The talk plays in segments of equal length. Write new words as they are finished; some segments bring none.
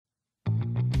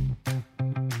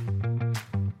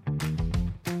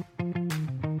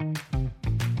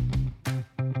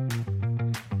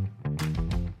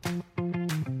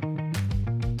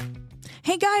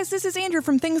Hey guys, this is Andrew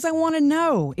from Things I Want to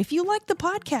Know. If you like the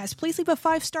podcast, please leave a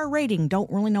 5-star rating. Don't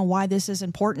really know why this is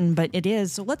important, but it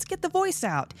is, so let's get the voice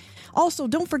out. Also,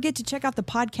 don't forget to check out the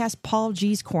podcast Paul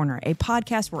G's Corner, a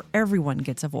podcast where everyone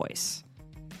gets a voice.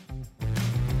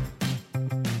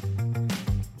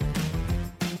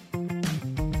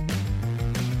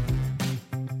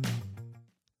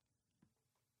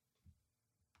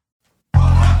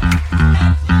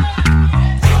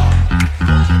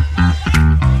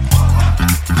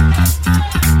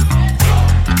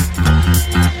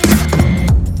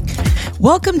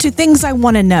 Welcome to Things I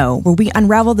Want to Know, where we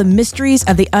unravel the mysteries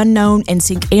of the unknown and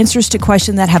seek answers to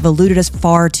questions that have eluded us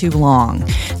far too long.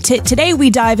 Today, we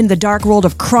dive into the dark world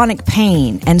of chronic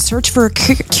pain and search for a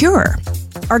cure.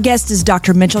 Our guest is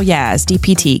Dr. Mitchell Yaz,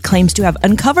 DPT, claims to have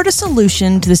uncovered a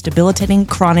solution to this debilitating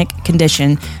chronic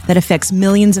condition that affects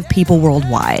millions of people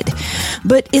worldwide.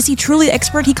 But is he truly the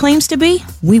expert he claims to be?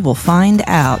 We will find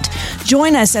out.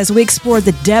 Join us as we explore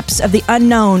the depths of the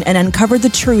unknown and uncover the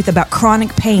truth about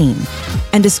chronic pain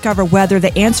and discover whether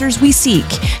the answers we seek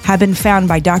have been found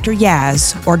by Dr.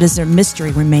 Yaz or does their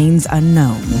mystery remains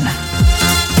unknown.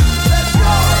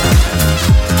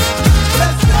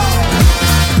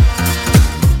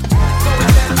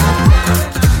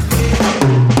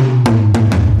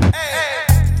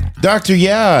 Dr.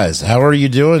 Yaz, how are you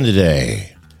doing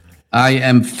today? I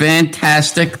am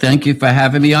fantastic. Thank you for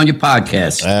having me on your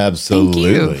podcast.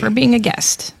 Absolutely. Thank you for being a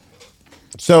guest.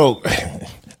 So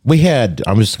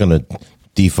I'm just going to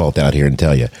default out here and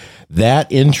tell you,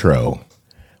 that intro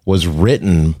was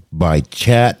written by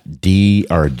GPT.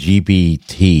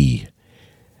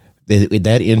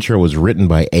 That intro was written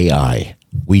by AI.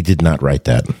 We did not write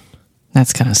that.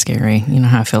 That's kind of scary. You know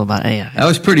how I feel about AI. That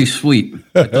was pretty sweet.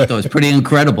 I thought that was pretty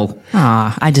incredible.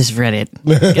 I just read it.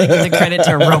 Give the credit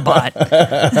to a robot.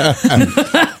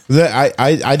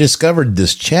 I discovered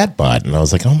this chat bot and I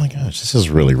was like, oh my gosh, this is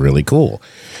really, really cool.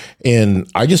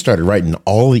 And I just started writing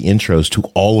all the intros to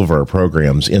all of our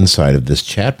programs inside of this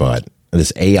chat bot,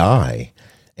 this AI.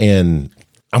 And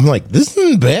I'm like, this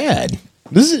isn't bad.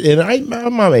 I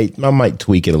might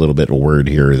tweak it a little bit, a word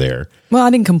here or there. Well, I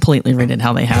didn't completely read it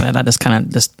how they had it. I just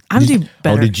kind of I do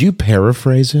better. Oh, did you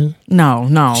paraphrase it? No.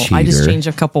 Cheater. I just changed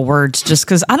a couple words just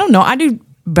because I don't know. I do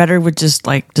better with just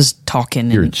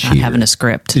talking and not having a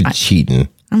script. You're cheating.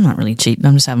 I'm not really cheating.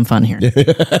 I'm just having fun here.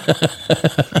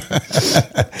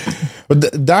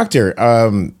 Doctor,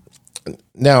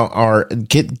 now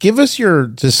give us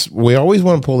we always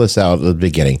want to pull this out at the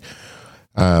beginning.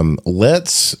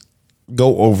 Let's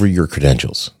go over your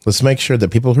credentials. Let's make sure that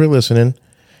people who are listening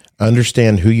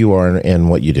understand who you are and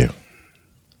what you do.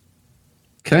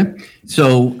 Okay.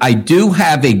 So I do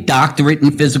have a doctorate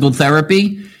in physical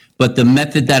therapy, but the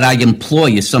method that I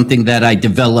employ is something that I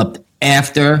developed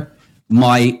after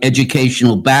my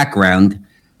educational background,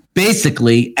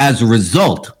 basically as a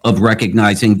result of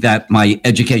recognizing that my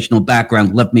educational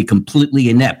background left me completely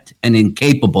inept and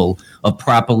incapable of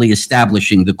properly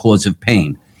establishing the cause of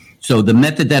pain. So the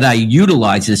method that I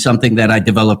utilize is something that I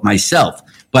developed myself,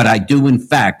 but I do in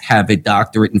fact have a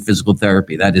doctorate in physical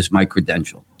therapy. That is my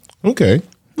credential. Okay.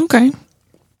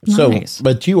 So, nice.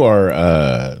 but you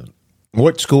are,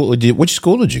 which school did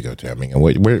you go to? I mean,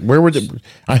 where were the,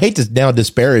 I hate to now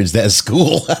disparage that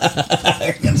school.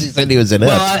 He said he was in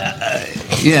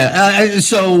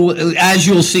So as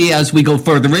you'll see, as we go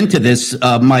further into this,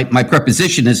 my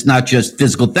preposition is not just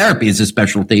physical therapy as a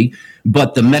specialty,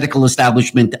 but the medical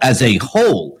establishment as a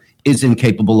whole is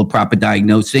incapable of proper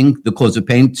diagnosing the cause of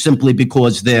pain simply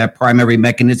because their primary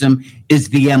mechanism is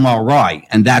the MRI.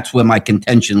 And that's where my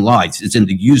contention lies, is in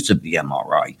the use of the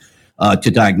MRI to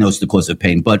diagnose the cause of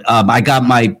pain. But I got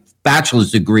my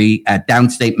bachelor's degree at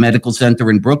Downstate Medical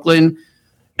Center in Brooklyn,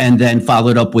 and then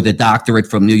followed up with a doctorate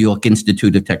from New York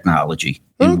Institute of Technology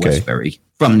in Westbury,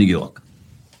 from New York.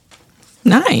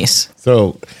 Nice.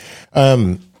 So,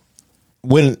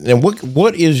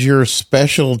 what is your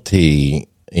specialty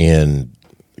in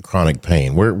chronic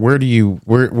pain?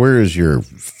 Where is your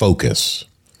focus?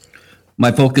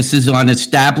 My focus is on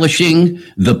establishing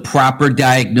the proper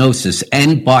diagnosis.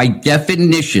 And by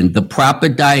definition, the proper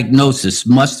diagnosis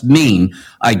must mean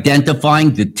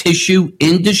identifying the tissue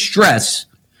in distress,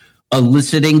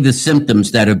 eliciting the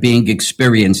symptoms that are being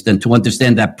experienced. And to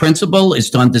understand that principle is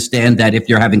to understand that if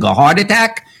you're having a heart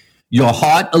attack, your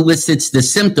heart elicits the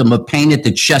symptom of pain at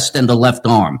the chest and the left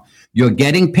arm. You're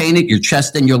getting pain at your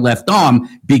chest and your left arm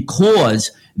because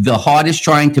the heart is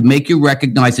trying to make you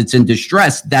recognize it's in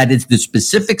distress. That is the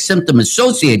specific symptom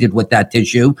associated with that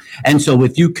tissue. And so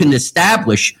if you can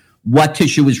establish what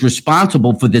tissue is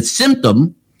responsible for the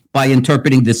symptom by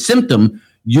interpreting the symptom,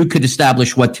 you could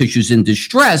establish what tissue is in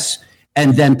distress.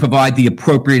 and then provide the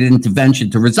appropriate intervention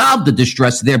to resolve the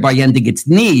distress, thereby ending its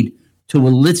need to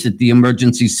elicit the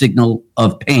emergency signal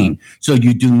of pain. So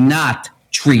you do not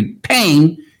treat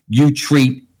pain, you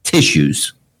treat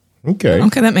tissues. Okay.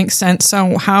 Okay, that makes sense.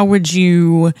 So how would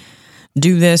you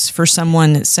do this for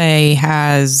someone that, say,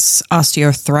 has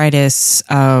osteoarthritis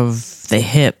of the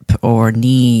hip or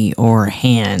knee or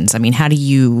hands? I mean, how do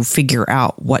you figure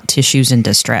out what tissue's in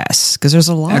distress? Because there's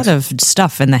a lot of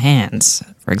stuff in the hands,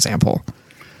 for example.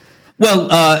 Well,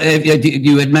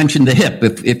 you had mentioned the hip,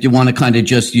 if you want to kind of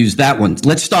just use that one.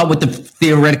 Let's start with the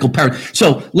theoretical part.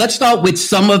 So let's start with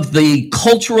some of the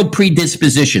cultural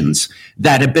predispositions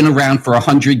that have been around for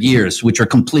 100 years, which are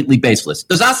completely baseless.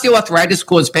 Does osteoarthritis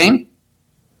cause pain?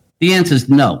 The answer is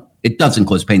no. It doesn't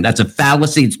cause pain. That's a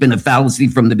fallacy. It's been a fallacy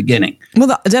from the beginning.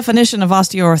 Well, the definition of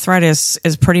osteoarthritis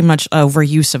is pretty much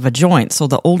overuse of a joint. So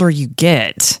the older you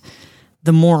get,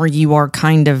 the more you are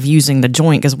kind of using the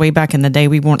joint. Because way back in the day,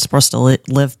 we weren't supposed to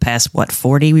live past,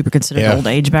 40? We were considered old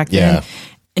age back then. Yeah.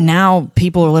 And now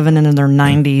people are living in their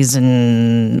 90s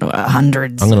and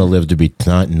hundreds. I'm going to live to be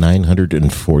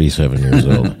 947 years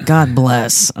old. God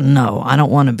bless. No, I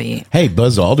don't want to be. Hey,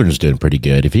 Buzz Aldrin's doing pretty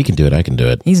good. If he can do it, I can do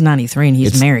it. He's 93 and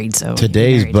he's married. So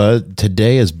today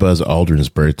is Buzz Aldrin's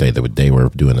birthday, the day we're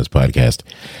doing this podcast.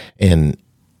 And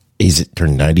he's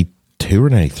turned 92 or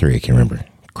 93. I can't remember.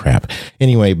 Crap.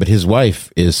 Anyway, but his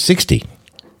wife is 60.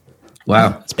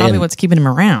 Wow. It's probably what's keeping him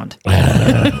around.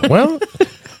 Well,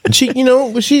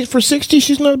 she for 60,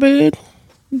 she's not bad.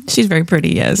 She's very pretty,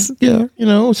 yes. Yeah,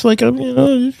 it's like, I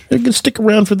can stick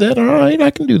around for that. All right,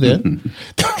 I can do that.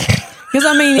 Because,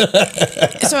 I mean,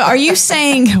 so are you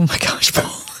saying, oh my gosh, Paul.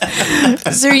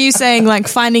 So are you saying, like,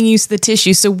 finding use of the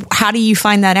tissue? So how do you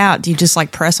find that out? Do you just,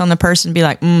 like, press on the person and be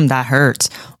like, that hurts?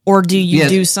 Or do you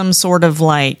do some sort of,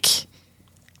 like,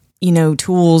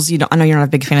 tools? I know you're not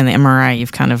a big fan of the MRI.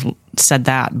 You've kind of said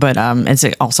that, but it's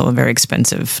also a very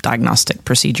expensive diagnostic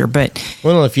procedure. But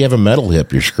well, if you have a metal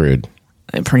hip, you're screwed.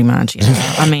 Pretty much.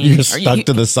 Yeah. I mean, you're stuck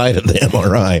to the side of the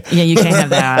MRI. Yeah, you can't have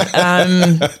that.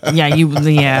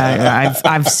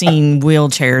 I've seen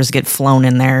wheelchairs get flown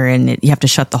in there, and you have to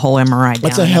shut the whole MRI down.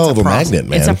 That's a hell of a magnet,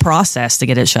 man. It's a process to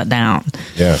get it shut down.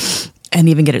 Yeah. And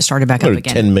even get it started back up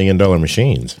again. $10 million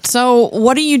machines. So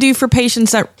what do you do for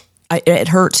patients that it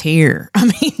hurts here? I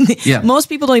mean, most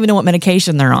people don't even know what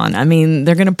medication they're on. I mean,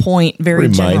 they're going to point very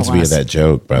Reminds me of that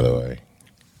joke, by the way.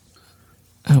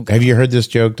 Okay. Have you heard this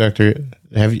joke, Doctor?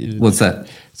 Have you? What's that?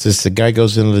 It's just the guy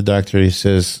goes into the doctor. He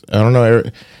says, "I don't know.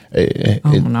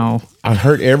 No, I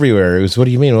hurt everywhere." It was, "What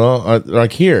do you mean?" "Well,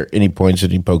 like here." And he points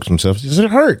and he pokes himself. He says,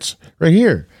 "It hurts right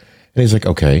here." And he's like,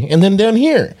 "Okay." And then down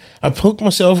here, I poke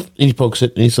myself, and he pokes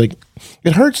it, and he's like,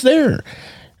 "It hurts there."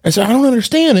 I said, "I don't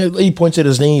understand." He points at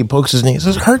his knee. He pokes his knee. He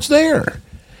says, "It hurts there."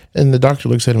 And the doctor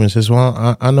looks at him and says,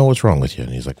 "Well, I know what's wrong with you."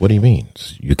 And he's like, "What do you mean?"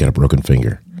 "You got a broken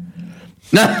finger."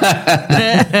 Very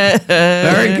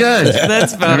good.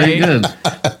 That's funny. Very good.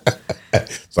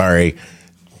 Sorry.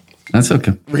 That's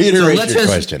okay. Reiterate your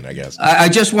question, I guess. I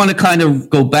just want to kind of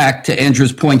go back to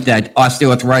Andrew's point that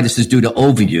osteoarthritis is due to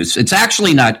overuse. It's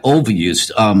actually not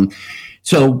overuse.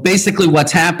 So basically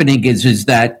what's happening is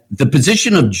that the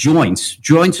position of joints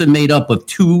are made up of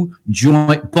two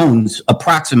joint bones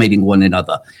approximating one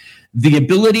another. The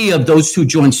ability of those two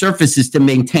joint surfaces to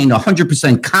maintain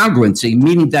 100% congruency,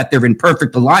 meaning that they're in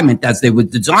perfect alignment as they were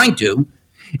designed to,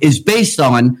 is based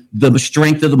on the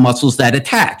strength of the muscles that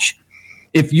attach.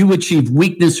 If you achieve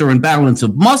weakness or imbalance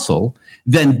of muscle,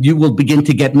 then you will begin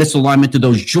to get misalignment to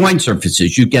those joint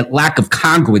surfaces. You get lack of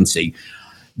congruency.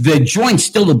 The joint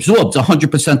still absorbs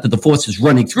 100% of the forces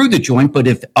running through the joint, but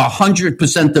if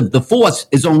 100% of the force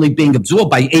is only being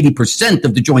absorbed by 80%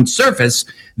 of the joint surface,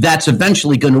 that's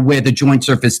eventually going to wear the joint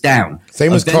surface down.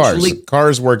 Same as cars.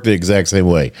 Cars work the exact same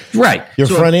way. Right. Your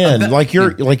front end, like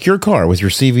your car with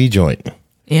your CV joint.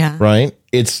 Yeah. Right?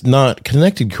 It's not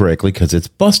connected correctly because it's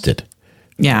busted.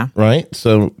 Yeah. Right?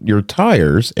 So your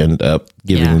tires end up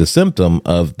giving the symptom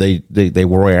of they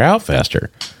wear out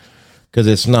faster because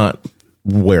it's not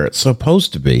where it's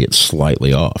supposed to be. It's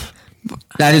slightly off.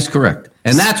 That is correct.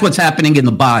 And that's what's happening in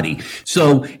the body.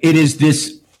 So it is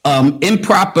this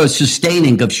improper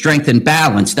sustaining of strength and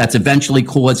balance that's eventually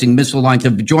causing misalignment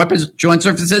of joint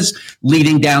surfaces,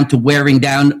 leading down to wearing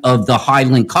down of the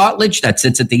hyaline cartilage that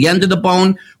sits at the end of the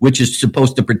bone, which is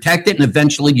supposed to protect it. And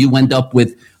eventually you end up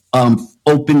with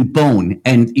open bone,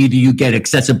 and either you get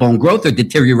excessive bone growth or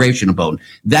deterioration of bone.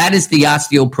 That is the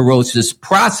osteoporosis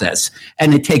process,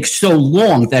 and it takes so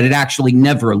long that it actually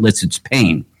never elicits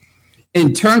pain.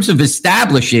 In terms of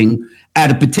establishing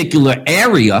at a particular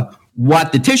area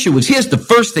what the tissue is, here's the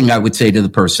first thing I would say to the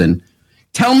person.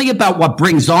 Tell me about what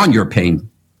brings on your pain.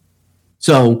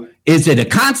 So is it a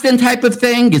constant type of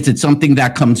thing? Is it something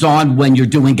that comes on when you're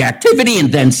doing activity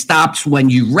and then stops when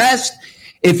you rest?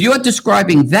 If you're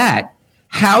describing that,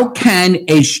 how can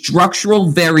a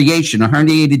structural variation, a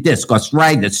herniated disc,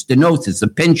 arthritis, stenosis, a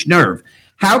pinched nerve,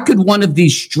 how could one of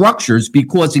these structures be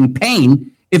causing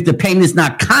pain if the pain is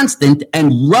not constant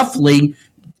and roughly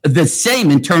the same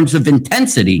in terms of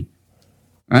intensity,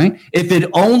 right? If it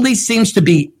only seems to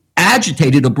be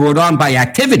agitated or brought on by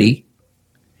activity,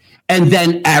 and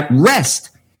then at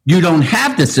rest, you don't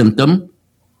have the symptom,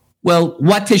 well,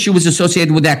 what tissue is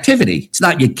associated with activity? It's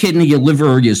not your kidney, your liver,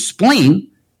 or your spleen,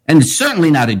 and it's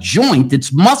certainly not a joint,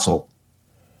 it's muscle.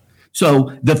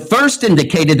 So the first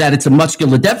indicator that it's a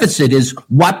muscular deficit is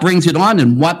what brings it on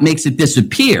and what makes it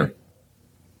disappear.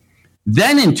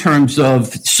 Then in terms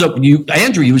of,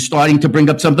 Andrew, you were starting to bring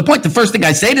up some of the point. The first thing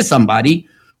I say to somebody,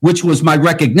 which was my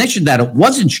recognition that it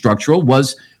wasn't structural,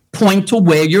 was point to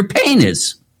where your pain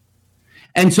is.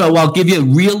 And so I'll give you a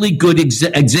really good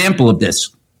example of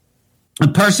this. A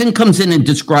person comes in and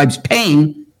describes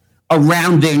pain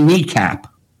around their kneecap.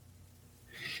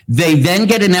 They then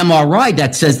get an MRI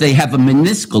that says they have a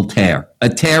meniscal tear, a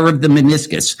tear of the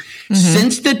meniscus. Mm-hmm.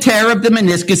 Since the tear of the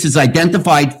meniscus is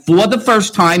identified for the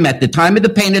first time at the time of the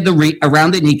pain of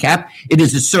around the kneecap, it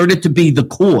is asserted to be the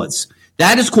cause.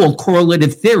 That is called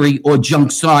correlative theory or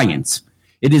junk science.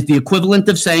 It is the equivalent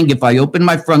of saying if I open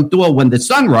my front door when the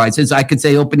sun rises, I could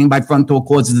say opening my front door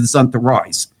causes the sun to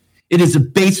rise. It is a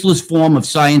baseless form of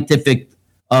scientific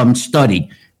study.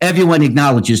 Everyone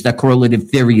acknowledges that correlative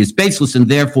theory is baseless, and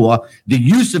therefore the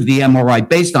use of the MRI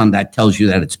based on that tells you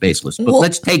that it's baseless. But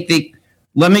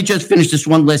let me just finish this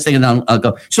one last thing and I'll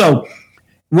go. So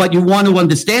what you want to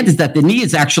understand is that the knee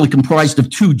is actually comprised of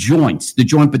two joints, the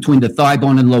joint between the thigh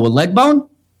bone and lower leg bone,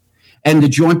 and the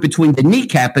joint between the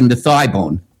kneecap and the thigh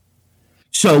bone.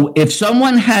 So if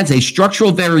someone has a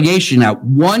structural variation at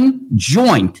one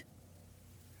joint,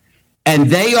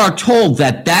 and they are told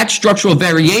that that structural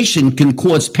variation can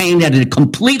cause pain at a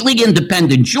completely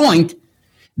independent joint,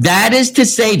 that is to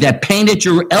say that pain at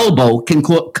your elbow can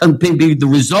be the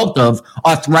result of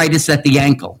arthritis at the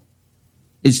ankle.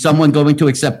 Is someone going to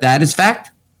accept that as fact?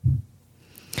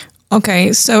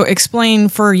 Okay, so explain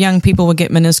for young people who get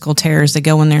meniscal tears. They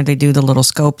go in there, they do the little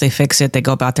scope, they fix it, they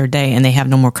go about their day, and they have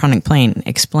no more chronic pain.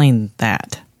 Explain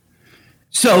that.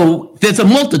 So there's a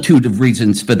multitude of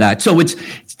reasons for that. So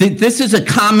this is a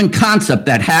common concept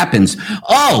that happens.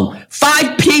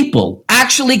 5 people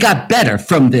actually got better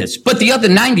from this, but the other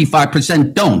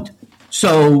 95% don't.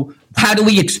 So how do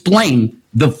we explain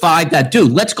the 5 that do?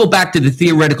 Let's go back to the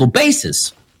theoretical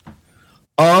basis.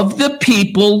 Of the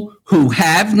people who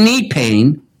have knee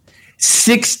pain,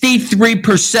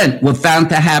 63% were found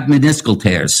to have meniscal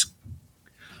tears.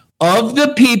 Of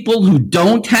the people who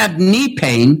don't have knee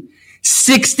pain,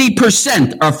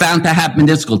 60% are found to have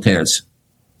meniscal tears.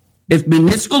 If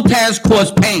meniscal tears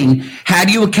cause pain, how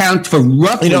do you account for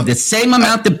roughly the same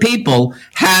amount of people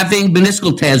having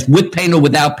meniscal tears with pain or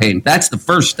without pain? That's the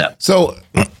first step. So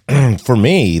for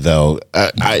me, though,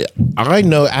 I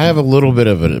know I have a little bit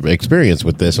of an experience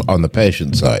with this on the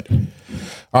patient side.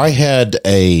 I had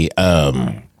I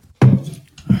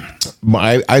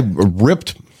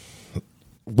ripped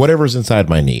whatever's inside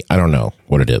my knee. I don't know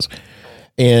what it is.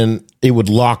 And it would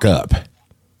lock up.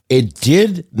 It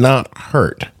did not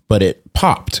hurt, but it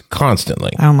popped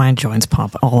constantly. Oh, my joints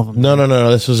pop, all of them.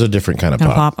 No. This was a different kind of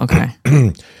pop. Okay.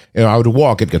 I would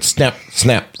walk, it'd go snap,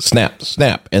 snap, snap,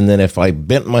 snap. And then if I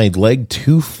bent my leg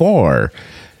too far,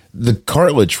 the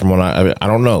cartilage from when I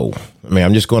don't know. I mean,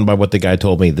 I'm just going by what the guy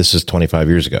told me. This is 25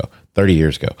 years ago, 30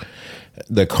 years ago.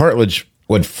 The cartilage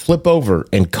would flip over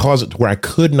and cause it to where I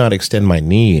could not extend my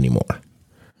knee anymore.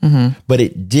 Mm-hmm. But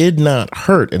it did not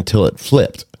hurt until it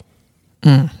flipped.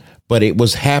 But it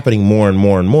was happening more and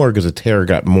more and more because the tear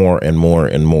got more and more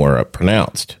and more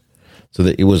pronounced. So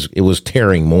that it was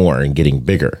tearing more and getting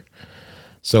bigger.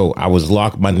 So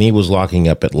my knee was locking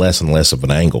up at less and less of an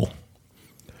angle.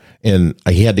 And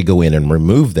I had to go in and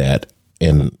remove that.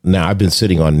 And now I've been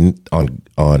sitting on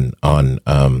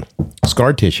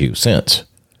scar tissue since.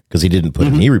 Because he didn't put a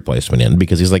knee replacement in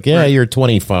because he's like, yeah, you're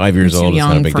 25 years old. It's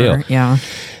not a big deal. Yeah.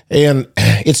 And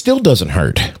it still doesn't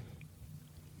hurt.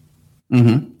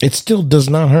 Mm-hmm. It still does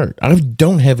not hurt. I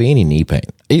don't have any knee pain.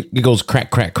 It goes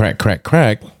crack, crack, crack, crack,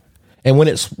 crack. And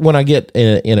when I get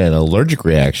in an allergic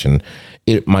reaction,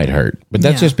 it might hurt. But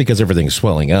that's just because everything's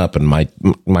swelling up and my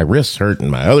wrists hurt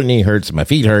and my other knee hurts and my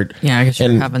feet hurt. Yeah, I guess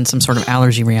you're having some sort of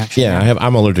allergy reaction. Yeah,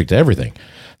 I'm allergic to everything.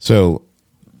 So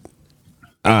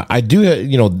I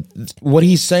do, what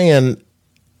he's saying,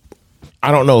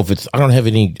 I don't know if I don't have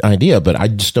any idea, but I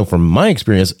just know from my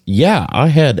experience, yeah, I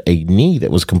had a knee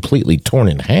that was completely torn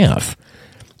in half.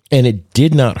 And it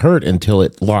did not hurt until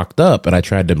it locked up, and I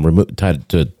tried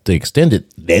to extend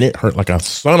it. Then it hurt like a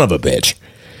son of a bitch.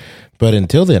 But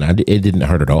until then, it didn't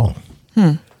hurt at all.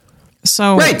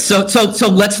 So right. So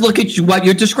let's look at what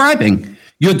you're describing.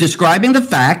 You're describing the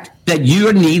fact that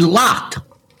your knee locked.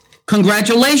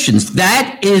 Congratulations.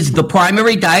 That is the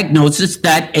primary diagnosis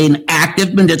that an active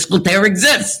meniscal tear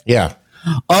exists. Yeah.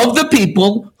 Of the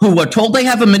people who are told they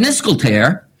have a meniscal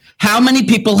tear, how many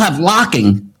people have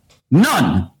locking?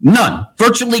 None.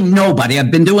 Virtually nobody.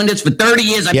 I've been doing this for 30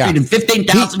 years. I've treated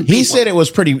 15,000 people. He said it was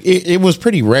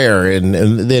pretty rare, and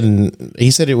then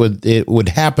he said it would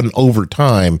happen over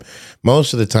time.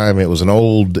 Most of the time, it was an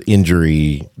old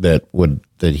injury that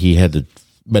he had to,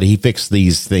 but he fixed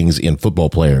these things in football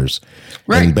players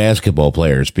and basketball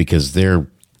players because they're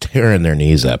tearing their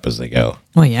knees up as they go.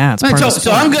 Well, yeah. It's part of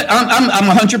so I'm good.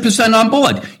 I'm 100% on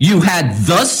board. You had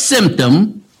the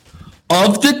symptom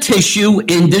of the tissue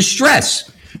in distress.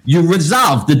 You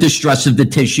resolved the distress of the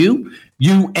tissue.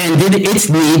 You ended its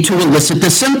need to elicit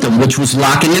the symptom, which was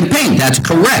locking and pain. That's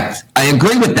correct. I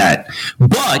agree with that.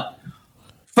 But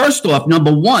first off,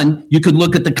 number one, you could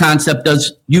look at the concept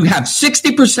as you have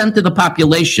 60% of the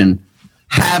population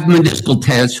have meniscal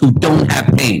tears who don't have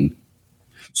pain.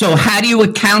 So how do you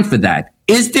account for that?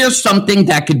 Is there something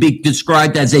that could be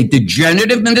described as a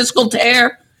degenerative meniscal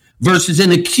tear versus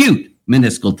an acute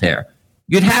meniscal tear?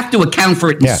 You'd have to account for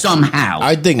it somehow.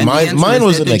 I think mine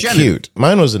was an acute.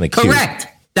 Mine was an acute. Correct.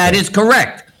 That is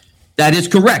correct. Is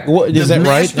that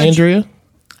right, Andrea?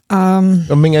 I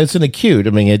mean, it's an acute.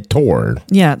 I mean, it tore.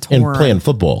 Yeah, it tore. And playing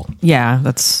football. Yeah,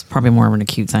 that's probably more of an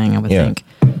acute thing, I would think.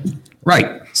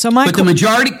 Right. So the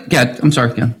majority. Yeah, I'm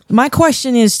sorry. Yeah. My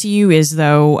question is to you is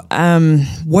though,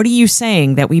 what are you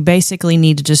saying that we basically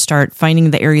need to just start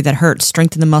finding the area that hurts,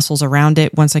 strengthen the muscles around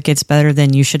it. Once it gets better,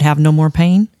 then you should have no more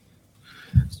pain?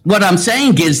 What I'm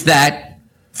saying is that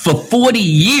for 40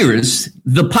 years,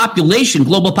 the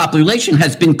global population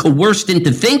has been coerced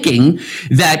into thinking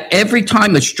that every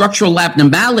time a structural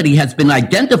abnormality has been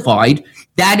identified,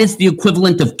 that is the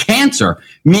equivalent of cancer,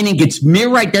 meaning its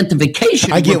mere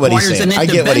identification requires an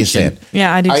intervention.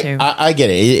 Yeah, I do too. I get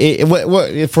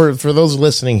it. For those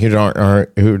listening who don't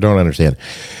understand,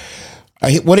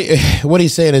 what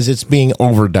he's saying is it's being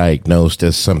overdiagnosed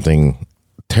as something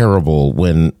terrible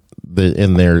when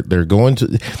they're going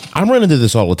to. I'm running into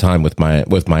this all the time with my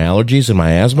allergies and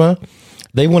my asthma.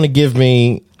 They want to give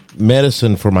me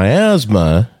medicine for my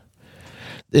asthma,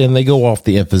 and they go off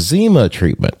the emphysema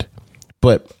treatment,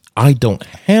 but I don't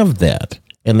have that,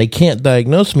 and they can't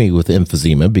diagnose me with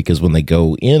emphysema because when they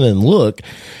go in and look,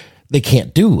 they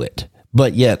can't do it.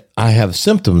 But yet I have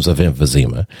symptoms of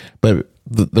emphysema. But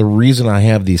the reason I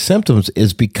have these symptoms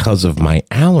is because of my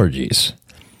allergies.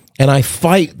 And I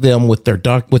fight them with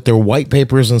their white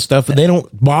papers and stuff, and they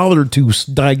don't bother to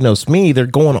diagnose me. They're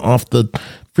going off the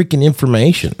freaking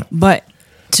information. But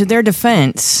to their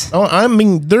defense, I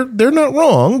mean, they're not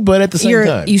wrong, but at the same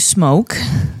time, you smoke,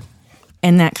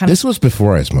 and that kind of. This was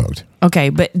before I smoked. Okay,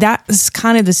 but that's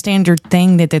kind of the standard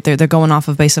thing that they're going off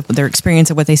of based off of their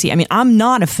experience of what they see. I mean, I'm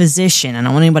not a physician. I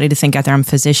don't want anybody to think out there I'm a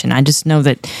physician. I just know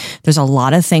that there's a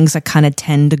lot of things that kind of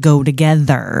tend to go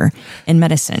together in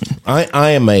medicine.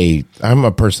 I'm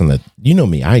a person that, you know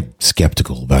me, I'm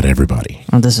skeptical about everybody.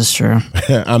 Oh, this is true.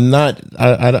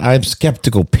 I'm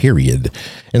skeptical, period.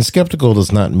 And skeptical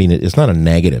does not mean it's not a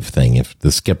negative thing. If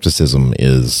the skepticism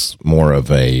is more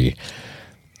of a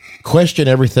question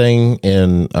everything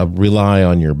and rely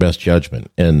on your best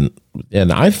judgment. And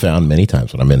I've found many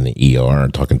times when I'm in the ER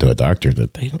and talking to a doctor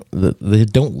that they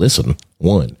don't listen.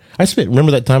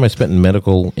 Remember that time I spent in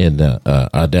medical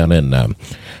down in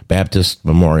Baptist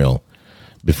Memorial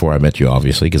before I met you,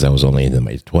 obviously, because I was only in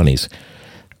my 20s.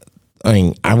 I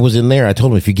mean, I was in there. I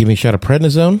told him, if you give me a shot of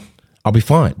prednisone, I'll be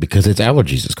fine because it's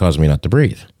allergies that's causing me not to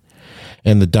breathe.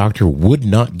 And the doctor would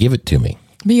not give it to me.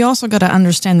 But you also got to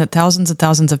understand that thousands and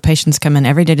thousands of patients come in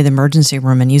every day to the emergency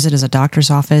room and use it as a doctor's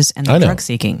office, and they're drug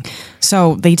seeking.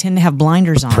 So they tend to have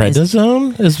blinders on.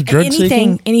 Prednisone is drug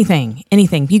seeking?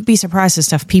 Anything. You'd be surprised at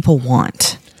stuff people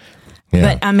want.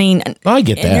 Yeah. But I mean, I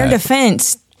get that. In their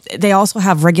defense, they also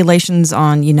have regulations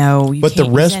on, but the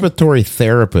respiratory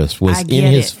therapist was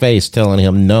in his face telling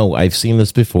him, no, I've seen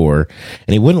this before.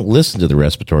 And he wouldn't listen to the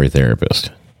respiratory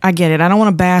therapist. I get it. I don't want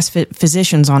to bash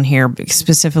physicians on here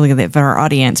specifically for our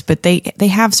audience, but they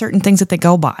have certain things that they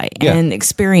go by and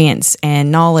experience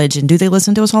and knowledge. And do they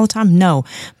listen to us all the time? No.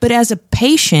 But as a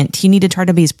patient, you need to try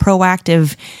to be as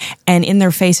proactive and in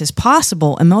their face as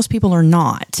possible. And most people are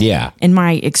not. Yeah. In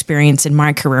my experience, in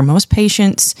my career, most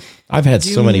patients. I've had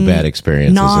so many bad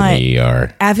experiences in the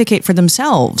ER. Advocate for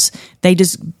themselves. They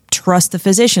just trust the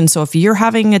physician. So if you're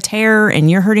having a tear and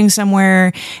you're hurting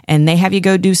somewhere and they have you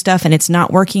go do stuff and it's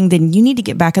not working, then you need to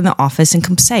get back in the office and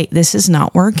come say, this is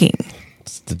not working.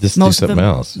 Just do something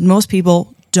else. Most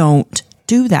people don't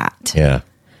do that. Yeah.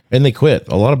 And they quit.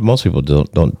 Most people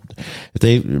don't. If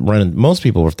they run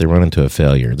into a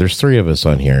failure, there's three of us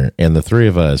on here, and the three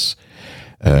of us,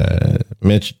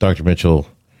 Dr. Mitchell,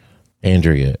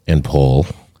 Andrea, and Paul,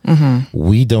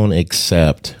 we don't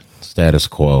accept status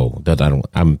quo.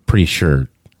 I'm pretty sure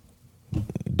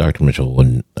Dr. Mitchell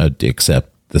wouldn't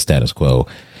accept the status quo,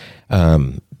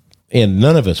 and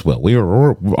none of us will.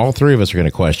 We're all three of us are going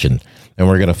to question, and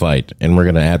we're going to fight, and we're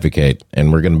going to advocate,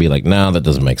 and we're going to be like, no, that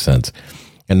doesn't make sense.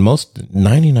 And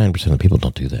 99% of people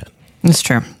don't do that. That's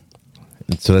true.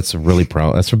 So that's a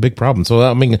big problem. So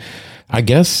I mean, I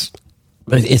guess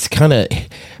it's kind of,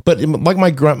 but like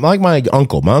my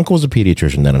uncle was a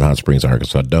pediatrician down in Hot Springs,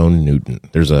 Arkansas, Doane Newton.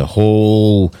 There's a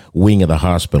whole wing of the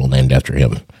hospital named after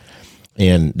him,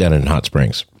 and down in Hot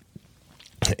Springs.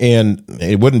 And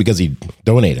it wasn't because he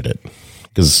donated it,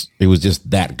 because he was just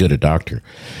that good a doctor.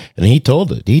 And he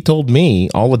told me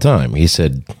all the time. He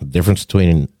said, the difference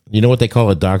between, you know what they call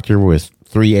a doctor with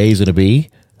 3 A's and a B?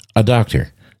 A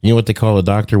doctor. You know what they call a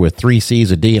doctor with 3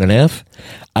 C's, a D, and an F?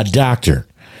 A doctor.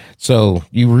 So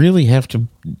you really have to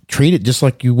treat it just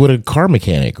like you would a car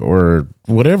mechanic or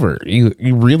whatever. You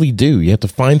really do. You have to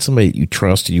find somebody that you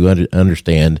trust, you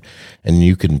understand, and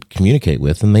you can communicate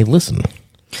with, and they listen.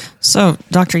 So,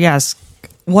 Dr. Yaz,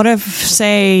 what if,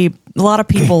 say, a lot of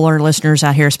people or listeners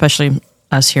out here, especially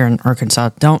us here in Arkansas,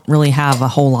 don't really have a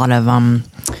whole lot of,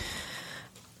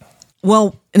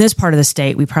 well, in this part of the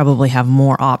state, we probably have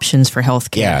more options for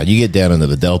healthcare. Yeah, you get down into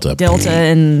the Delta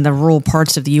and the rural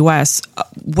parts of the U.S.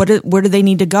 Where do they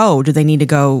need to go? Do they need to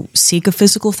go seek a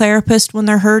physical therapist when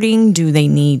they're hurting? What do they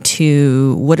need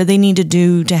to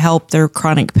do to help their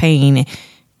chronic pain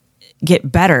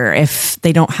get better if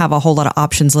they don't have a whole lot of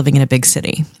options living in a big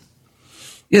city?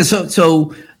 Yeah,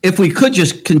 so if we could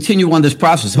just continue on this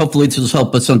process, hopefully this will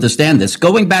help us understand this.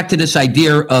 Going back to this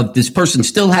idea of this person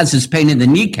still has this pain in the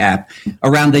kneecap,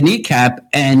 around the kneecap,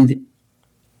 and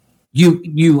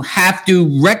you have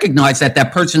to recognize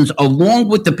that person's, along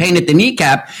with the pain at the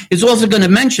kneecap, is also going to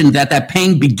mention that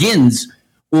pain begins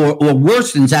or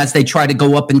worsens as they try to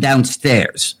go up and down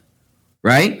stairs,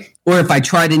 right? Or if I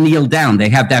try to kneel down, they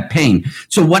have that pain.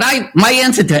 So my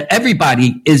answer to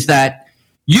everybody is that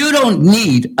you don't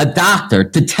need a doctor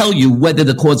to tell you whether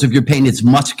the cause of your pain is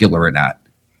muscular or not.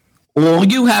 All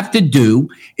you have to do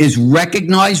is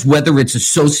recognize whether it's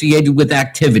associated with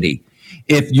activity.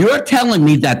 If you're telling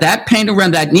me that pain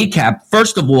around that kneecap,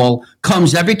 first of all,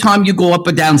 comes every time you go up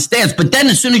or down stairs, but then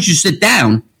as soon as you sit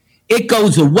down, it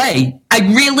goes away, I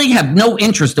really have no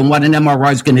interest in what an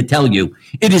MRI is going to tell you.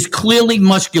 It is clearly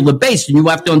muscular based, and you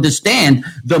have to understand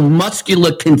the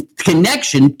muscular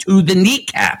connection to the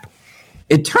kneecap.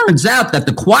 It turns out that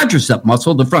the quadricep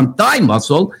muscle, the front thigh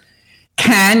muscle,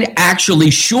 can actually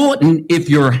shorten if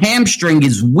your hamstring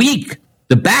is weak,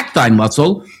 the back thigh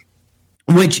muscle,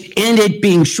 which in it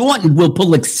being shortened will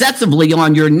pull excessively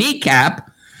on your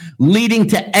kneecap, leading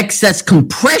to excess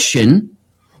compression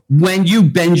when you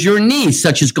bend your knees,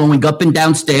 such as going up and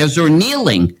down stairs or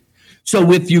kneeling.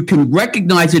 So if you can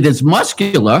recognize it as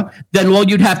muscular, then all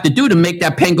you'd have to do to make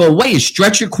that pain go away is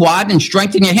stretch your quad and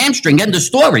strengthen your hamstring. End of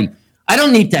story. I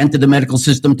don't need to enter the medical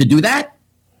system to do that.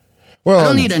 Well, I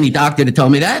don't need any doctor to tell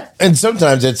me that. And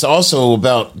sometimes it's also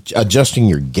about adjusting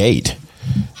your gait.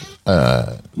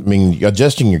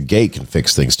 Adjusting your gait can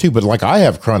fix things too. But like I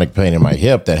have chronic pain in my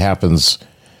hip that happens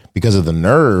because of the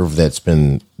nerve that's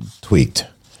been tweaked.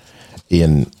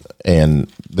 And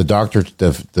the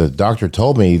doctor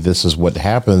told me this is what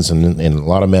happens in a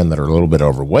lot of men that are a little bit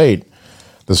overweight.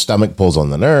 The stomach pulls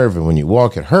on the nerve, and when you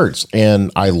walk, it hurts.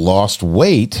 And I lost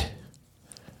weight,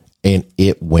 and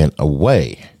it went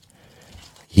away.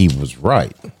 He was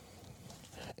right.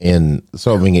 And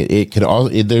so, it could all,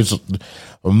 there's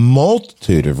a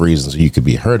multitude of reasons you could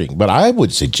be hurting. But I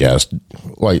would suggest,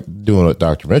 like doing what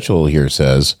Dr. Mitchell here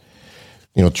says,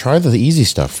 Try the easy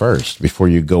stuff first before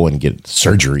you go and get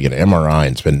surgery and MRI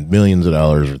and spend millions of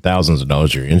dollars or thousands of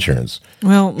dollars of your insurance.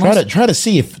 Well, try to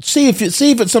see if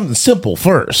it's something simple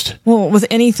first. Well, with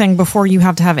anything, before you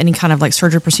have to have any kind of like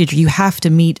surgery procedure, you have to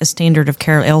meet a standard of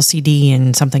care, LCD,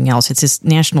 and something else. It's this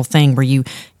national thing where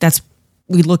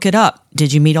we look it up.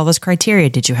 Did you meet all this criteria?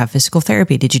 Did you have physical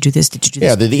therapy? Did you do this? Did you do this?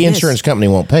 Yeah, the insurance company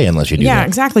won't pay unless you do that. Yeah,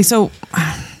 exactly. So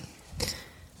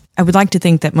I would like to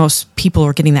think that most people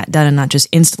are getting that done and not just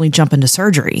instantly jump into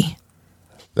surgery.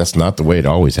 That's not the way it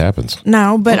always happens.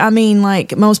 No, but I mean,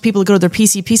 like most people go to their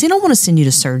PCPs, they don't want to send you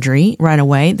to surgery right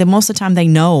away. Then most of the time they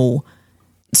know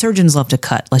surgeons love to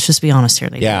cut. Let's just be honest here.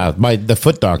 Yeah, the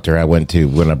foot doctor I went to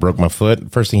when I broke my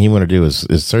foot, first thing he wanted to do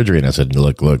is surgery. And I said,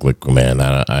 look, man,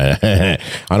 I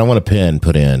don't want a pin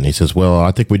put in. He says, well,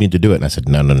 I think we need to do it. And I said,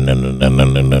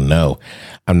 no.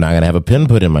 I'm not going to have a pin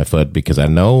put in my foot because I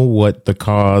know what the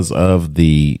cause of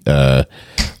the,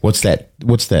 what's that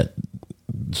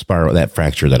spiral, that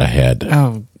fracture that I had.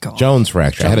 Oh, God. Jones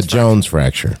fracture. I had a Jones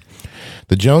fracture.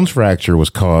 The Jones fracture was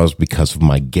caused because of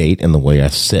my gait and the way I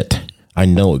sit. I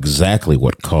know exactly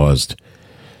what caused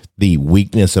the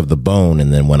weakness of the bone.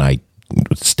 And then when I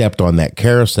stepped on that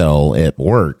carousel at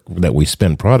work that we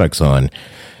spin products on,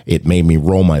 it made me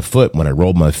roll my foot. When I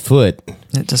rolled my foot,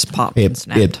 it just popped.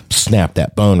 It snapped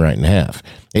that bone right in half.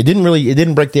 It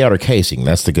didn't break the outer casing.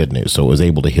 That's the good news. So it was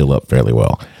able to heal up fairly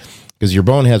well. Because your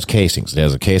bone has casings. It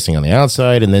has a casing on the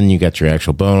outside, and then you got your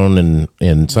actual bone,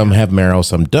 and some have marrow,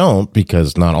 some don't,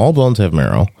 because not all bones have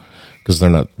marrow, because they're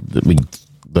not,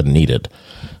 doesn't need it.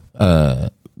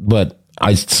 But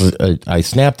I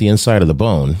snapped the inside of the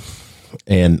bone,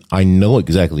 and I know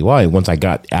exactly why. Once I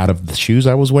got out of the shoes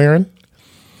I was wearing,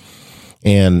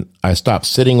 and I stopped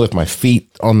sitting with my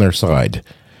feet on their side,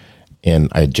 and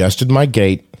I adjusted my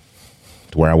gait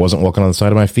to where I wasn't walking on the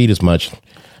side of my feet as much.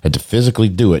 I had to physically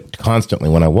do it constantly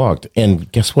when I walked.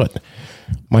 And guess what?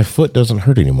 My foot doesn't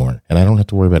hurt anymore, and I don't have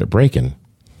to worry about it breaking.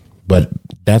 But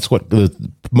that's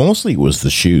mostly it was the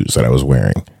shoes that I was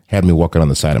wearing. Had me walking on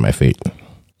the side of my feet.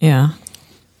 Yeah.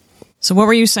 So what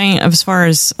were you saying as far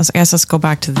as, I guess let's go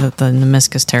back to the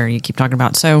meniscus tear you keep talking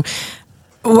about. So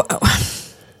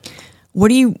what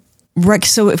do you,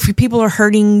 so if people are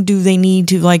hurting, do they need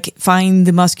to like find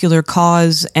the muscular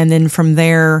cause and then from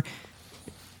there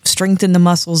strengthen the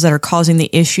muscles that are causing the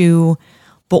issue?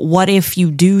 But what if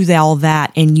you do all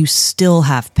that and you still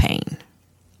have pain?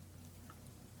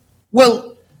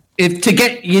 Well, you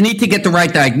need to get the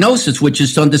right diagnosis, which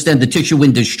is to understand the tissue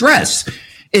in distress.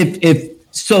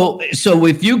 So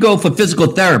if you go for physical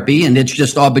therapy and it's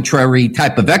just arbitrary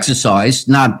type of exercise,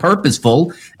 not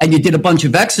purposeful, and you did a bunch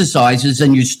of exercises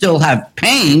and you still have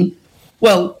pain,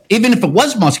 well, even if it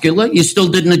was muscular, you still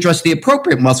didn't address the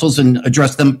appropriate muscles and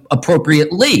address them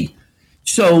appropriately.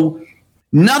 So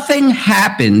nothing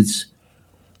happens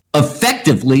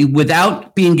effectively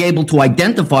without being able to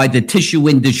identify the tissue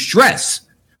in distress,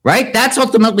 right? That's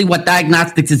ultimately what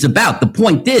diagnostics is about. The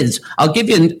point is,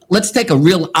 let's take a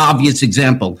real obvious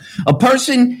example. A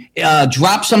person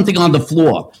drops something on the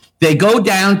floor. They go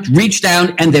down, reach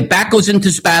down, and their back goes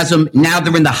into spasm. Now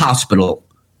they're in the hospital.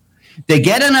 They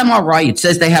get an MRI. It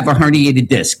says they have a herniated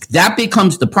disc. That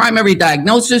becomes the primary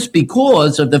diagnosis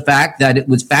because of the fact that it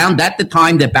was found at the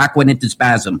time their back went into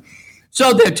spasm.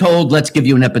 So they're told, let's give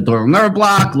you an epidural nerve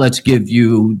block. Let's give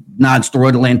you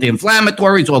non-steroidal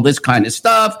anti-inflammatories, all this kind of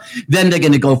stuff. Then they're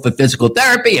going to go for physical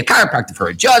therapy, a chiropractor for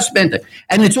adjustment.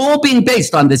 And it's all being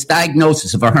based on this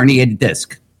diagnosis of a herniated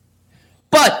disc.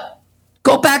 But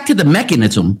go back to the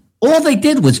mechanism. All they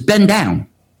did was bend down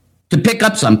to pick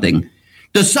up something.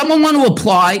 Does someone want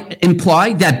to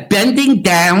imply that bending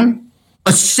down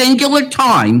a singular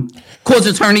time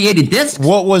causes herniated disc?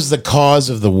 What was the cause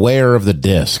of the wear of the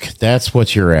disc? That's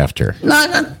what you're after.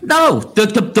 No.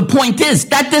 The point is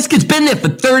that disc has been there for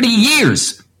 30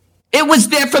 years. It was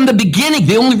there from the beginning.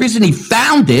 The only reason he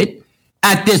found it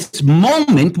at this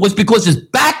moment was because his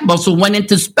back muscle went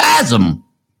into spasm.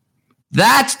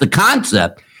 That's the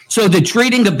concept. So the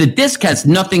treating of the disc has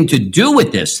nothing to do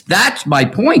with this. That's my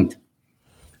point.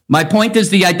 My point is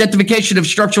the identification of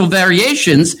structural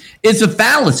variations is a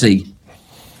fallacy.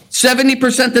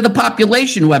 70% of the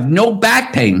population who have no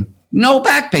back pain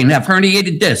have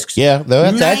herniated discs. Yeah,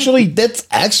 that's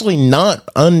actually not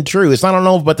untrue. I don't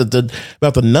know about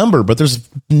the number, but there's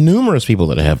numerous people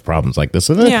that have problems like this.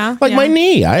 My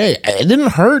knee, it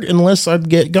didn't hurt unless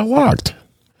I'd got locked.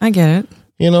 I get it.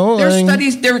 There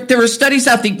are studies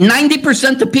out there.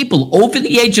 90% of people over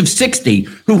the age of 60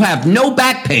 who have no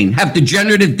back pain have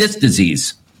degenerative disc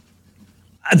disease.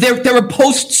 There are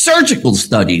post-surgical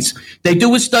studies. They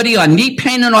do a study on knee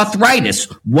pain and arthritis.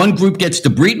 One group gets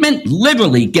debridement,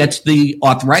 literally gets the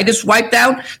arthritis wiped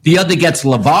out. The other gets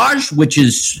lavage, which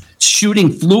is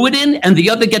shooting fluid in, and the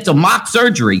other gets a mock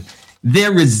surgery.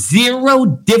 There is zero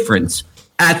difference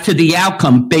as to the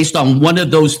outcome based on one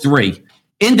of those three,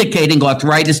 indicating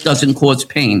arthritis doesn't cause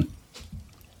pain.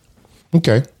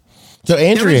 Okay. So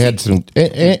Andrea had some.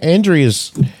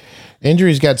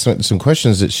 Andrea's got some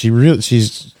questions that she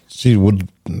would.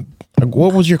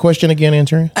 What was your question again,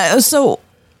 Andrea? So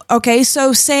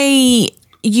say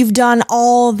you've done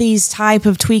all these type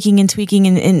of tweaking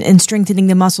and strengthening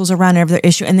the muscles around every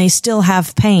issue, and they still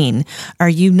have pain. Are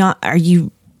you not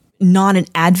an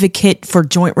advocate for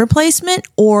joint replacement,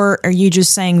 or are you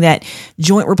just saying that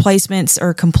joint replacements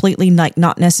are completely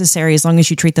not necessary as long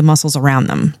as you treat the muscles around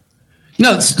them?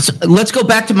 No, let's go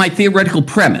back to my theoretical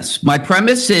premise. My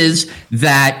premise is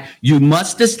that you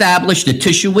must establish the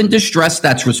tissue in distress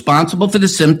that's responsible for the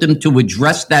symptom to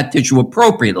address that tissue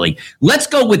appropriately. Let's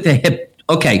go with the hip.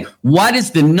 Okay, what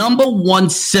is the number one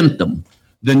symptom?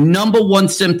 The number one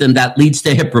symptom that leads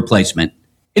to hip replacement?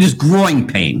 It is groin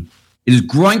pain. It is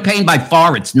groin pain by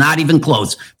far. It's not even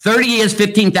close. 30 years,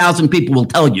 15,000 people will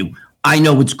tell you, I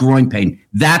know it's groin pain.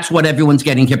 That's what everyone's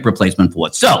getting hip replacement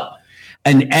for. So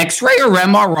an X-ray or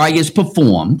MRI is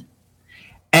performed,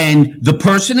 and the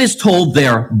person is told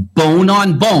they're bone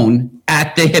on bone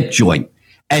at the hip joint.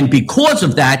 And because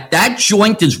of that, that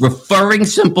joint is referring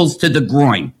symbols to the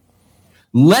groin.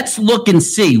 Let's look and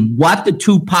see what the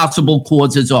two possible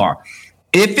causes are.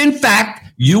 If, in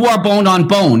fact, you are bone on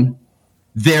bone,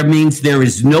 there means there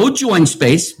is no joint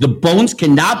space, the bones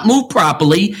cannot move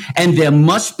properly, and there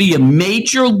must be a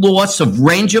major loss of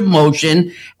range of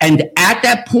motion. And at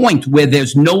that point where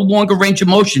there's no longer range of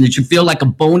motion, it should feel like a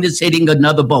bone is hitting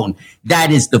another bone.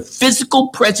 That is the physical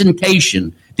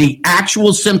presentation, the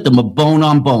actual symptom of bone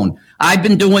on bone. I've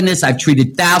been doing this. I've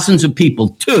treated thousands of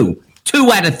people. Two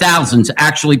out of thousands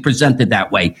actually presented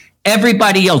that way.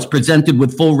 Everybody else presented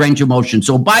with full range of motion.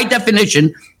 So by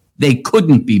definition, they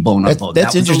couldn't be bone on bone.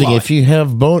 That's interesting. If you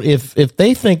have bone, if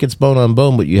they think it's bone on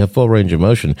bone, but you have full range of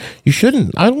motion, you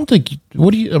shouldn't. I don't think.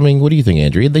 What do you think,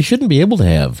 Andrea? They shouldn't be able to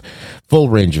have full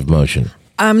range of motion.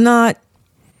 I'm not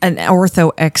an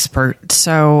ortho expert,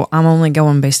 so I'm only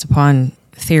going based upon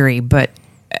theory. But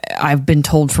I've been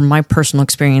told from my personal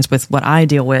experience with what I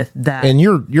deal with that. And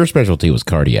your specialty was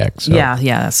cardiac. So.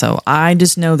 Yeah. So I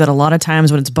just know that a lot of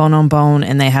times when it's bone on bone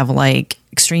and they have like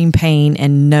extreme pain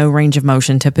and no range of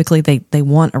motion, typically they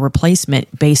want a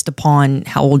replacement based upon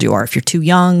how old you are. If you're too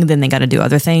young, then they got to do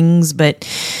other things, but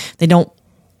they don't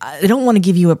want to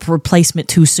give you a replacement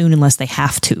too soon unless they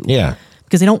have to. Yeah.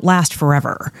 Because they don't last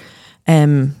forever.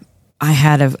 I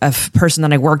had a person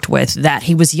that I worked with that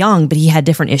he was young, but he had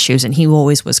different issues, and he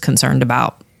always was concerned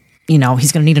about, he's going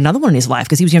to need another one in his life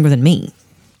because he was younger than me.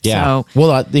 Yeah. So,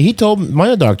 well,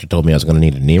 my doctor told me I was going to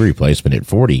need a knee replacement at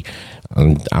 40.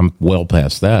 And I'm well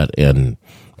past that, and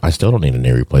I still don't need a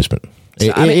knee replacement.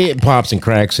 It pops and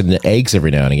cracks and it aches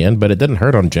every now and again, but it doesn't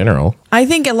hurt on general. I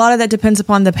think a lot of that depends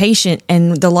upon the patient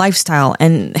and the lifestyle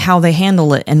and how they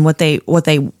handle it and what they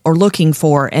are looking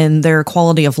for and their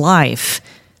quality of life.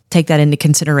 Take that into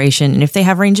consideration. And if they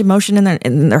have range of motion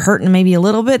and they're hurting maybe a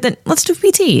little bit, then let's do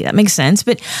PT. That makes sense.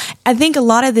 But I think a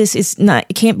lot of this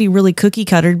it can't be really cookie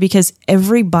cuttered because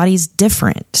everybody's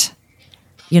different.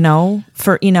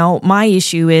 My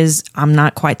issue is I'm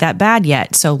not quite that bad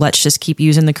yet. So let's just keep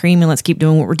using the cream and let's keep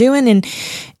doing what we're doing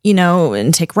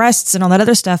and take rests and all that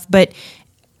other stuff. But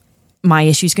my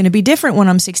issue is going to be different when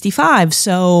I'm 65.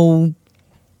 So,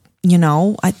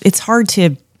 it's hard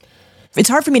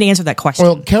for me to answer that question.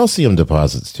 Well, calcium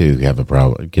deposits too have a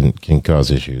problem. Can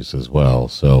cause issues as well.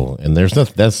 So, and there's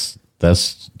nothing that's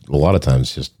a lot of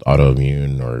times just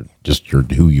autoimmune or just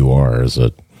who you are as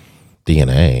a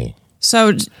DNA.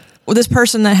 So, this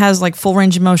person that has like full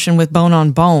range of motion with bone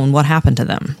on bone, what happened to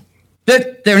them?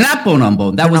 They're not bone on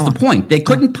bone. That was the point. They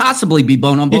couldn't possibly be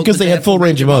bone on bone because they had full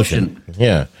range of motion.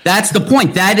 Yeah, that's the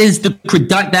point. That is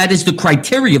the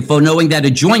criteria for knowing that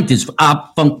a joint is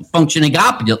functioning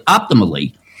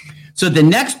optimally. So the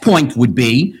next point would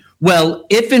be, well,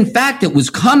 if in fact it was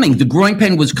coming, the groin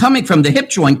pain was coming from the hip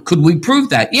joint, could we prove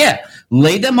that? Yeah,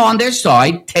 lay them on their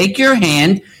side, take your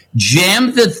hand,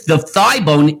 jam the thigh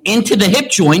bone into the hip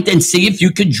joint, and see if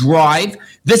you could drive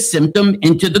the symptom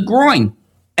into the groin.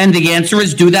 And the answer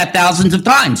is do that thousands of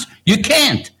times. You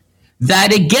can't.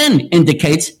 That again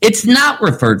indicates it's not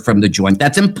referred from the joint.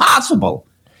 That's impossible.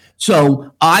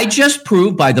 So I just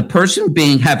proved by the person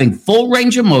having full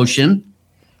range of motion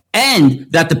and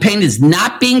that the pain is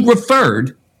not being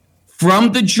referred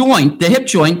from the joint, the hip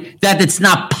joint, that it's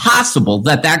not possible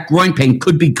that that groin pain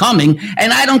could be coming.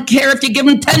 And I don't care if you give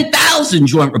them 10,000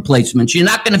 joint replacements, you're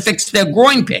not going to fix their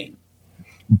groin pain.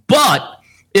 But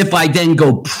if I then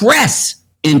go press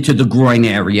into the groin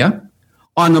area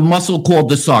on the muscle called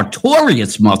the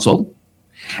sartorius muscle,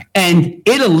 and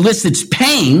it elicits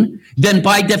pain, then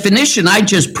by definition, I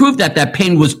just proved that that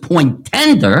pain was point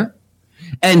tender.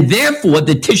 And therefore,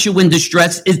 the tissue in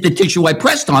distress is the tissue I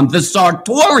pressed on, the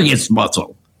sartorius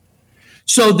muscle.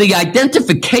 So the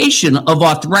identification of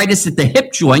arthritis at the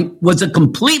hip joint was a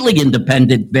completely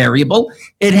independent variable.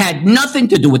 It had nothing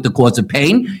to do with the cause of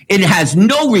pain. It has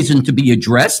no reason to be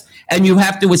addressed. And you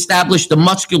have to establish the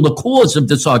muscular cause of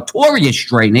the sartorius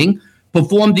straining,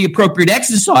 perform the appropriate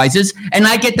exercises, and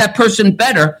I get that person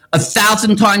better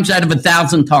 1,000 times out of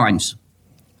 1,000 times.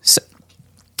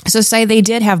 So say they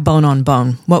did have bone on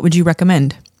bone. What would you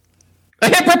recommend? A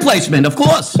hip replacement, of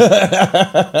course.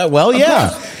 Well,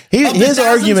 yeah. His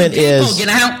argument is, you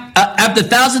know, out of the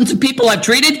thousands of people I've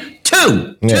treated,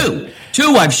 two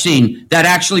I've seen that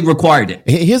actually required it.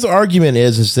 His argument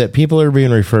is that people are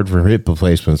being referred for hip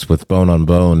replacements with bone on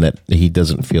bone that he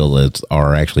doesn't feel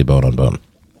are actually bone on bone.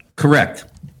 Correct.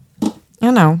 I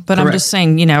know, but I'm just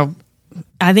saying, you know,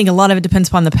 I think a lot of it depends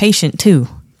upon the patient too,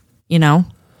 you know?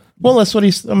 Well, that's what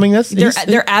he's, I mean, that's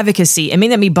their advocacy. I mean,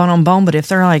 that be bone on bone, but if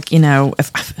they're like, you know,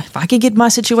 if I could get my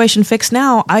situation fixed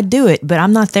now, I'd do it, but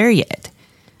I'm not there yet.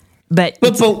 But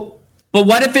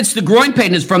what if it's the groin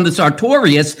pain is from the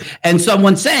sartorius and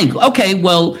someone's saying, okay,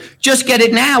 well, just get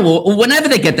it now or whenever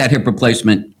they get that hip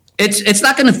replacement. It's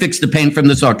not going to fix the pain from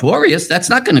the sartorius. That's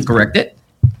not going to correct it.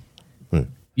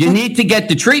 You need to get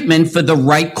the treatment for the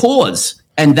right cause.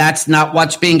 And that's not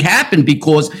what's being happened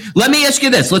because let me ask you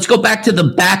this. Let's go back to the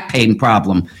back pain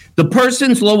problem. The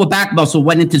person's lower back muscle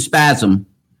went into spasm.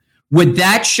 Would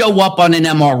that show up on an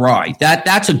MRI?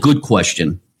 That's a good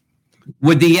question.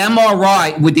 Would the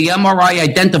MRI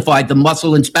identify the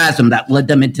muscle in spasm that led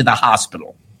them into the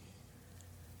hospital?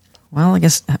 Well, I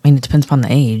guess, I mean, it depends upon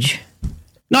the age.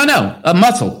 No, a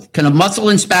muscle. Can a muscle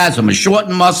in spasm, a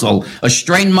shortened muscle, a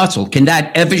strained muscle, can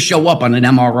that ever show up on an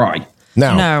MRI?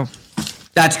 No.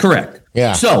 That's correct.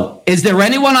 Yeah. So, is there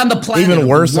anyone on the planet even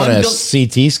worse than a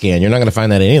CT scan? You're not going to find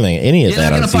that any of that. You're not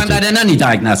going to find that in any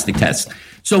diagnostic test.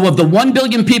 So, of the 1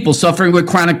 billion people suffering with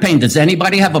chronic pain, does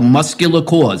anybody have a muscular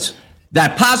cause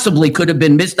that possibly could have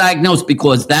been misdiagnosed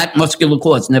because that muscular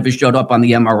cause never showed up on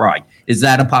the MRI? Is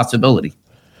that a possibility?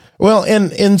 Well,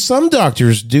 and some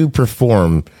doctors do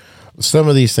perform some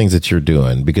of these things that you're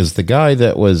doing because the guy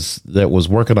that was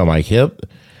working on my hip,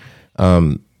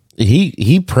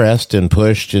 he pressed and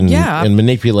pushed and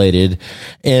manipulated,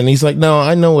 and he's like, no,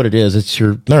 I know what it is. It's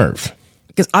your nerve.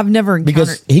 Because I've never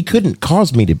because he couldn't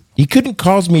cause me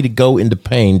to go into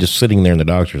pain just sitting there in the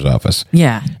doctor's office.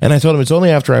 Yeah. And I told him it's only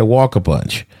after I walk a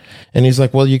bunch. And he's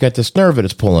like, well, you got this nerve that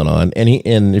it's pulling on, and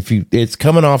it's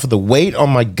coming off of the weight on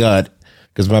my gut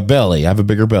because my belly, I have a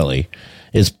bigger belly,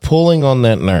 is pulling on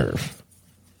that nerve.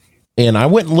 And I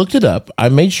went and looked it up. I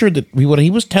made sure that what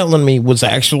he was telling me was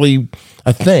actually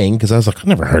a thing because I was like, I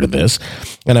never heard of this.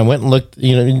 And I went and looked.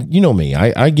 You know me.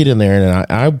 I get in there and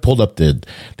I pulled up the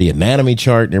anatomy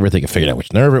chart and everything. I figured out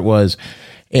which nerve it was,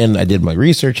 and I did my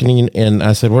research. And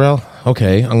I said, well,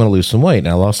 okay, I'm going to lose some weight. And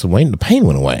I lost some weight, and the pain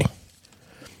went away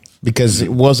because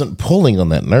it wasn't pulling on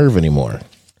that nerve anymore.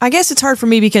 I guess it's hard for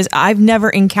me because I've never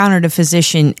encountered a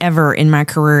physician ever in my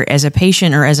career as a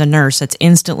patient or as a nurse that's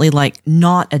instantly like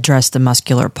not address the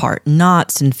muscular part,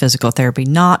 not send physical therapy,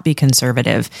 not be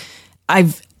conservative.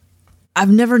 I've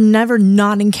never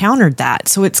not encountered that.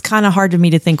 So it's kind of hard to me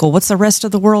to think, well, what's the rest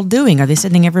of the world doing? Are they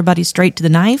sending everybody straight to the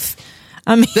knife?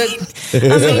 I mean, you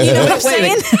know what I'm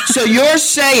saying? So you're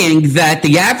saying that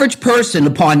the average person,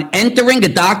 upon entering a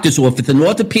doctor's office, an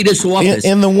orthopedist's office,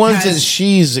 in the ones that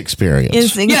she's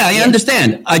experienced. I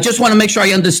understand. I just want to make sure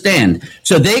I understand.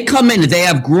 So they come in, they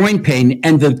have groin pain,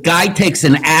 and the guy takes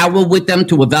an hour with them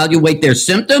to evaluate their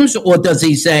symptoms, or does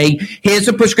he say, here's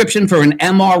a prescription for an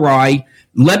MRI,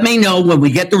 let me know when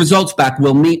we get the results back,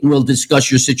 we'll meet and we'll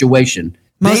discuss your situation?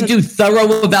 They do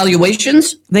thorough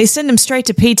evaluations? They send them straight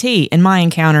to PT in my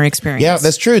encounter experience. Yeah,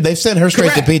 that's true. They've sent her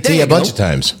straight to PT a bunch of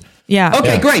times. Yeah.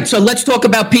 Okay, great. So let's talk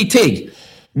about PT.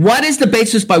 What is the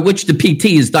basis by which the PT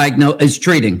is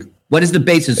treating? What is the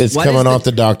basis? It's coming off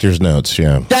the doctor's notes,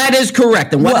 yeah. That is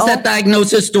correct. And what does that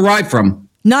diagnosis derive from?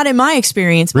 Not in my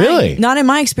experience. Really? Not in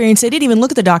my experience. They didn't even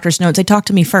look at the doctor's notes. They talked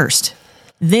to me first.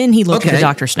 Then he looked at the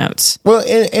doctor's notes. Well,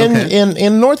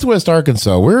 in Northwest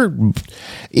Arkansas,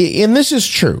 and this is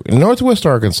true. In Northwest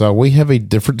Arkansas, we have a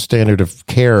different standard of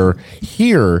care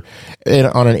here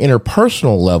on an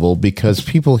interpersonal level because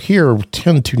people here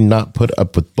tend to not put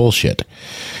up with bullshit.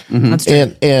 Mm-hmm. That's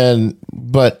true.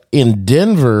 But in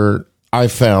Denver, I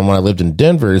found when I lived in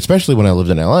Denver, especially when I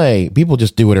lived in LA, people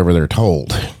just do whatever they're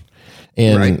told.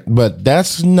 But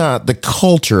that's not the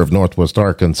culture of Northwest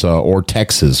Arkansas or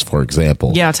Texas, for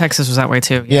example. Yeah, Texas was that way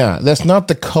too. Yeah, that's not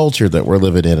the culture that we're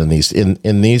living in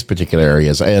these particular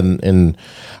areas, and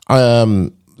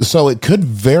so it could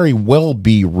very well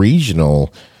be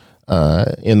regional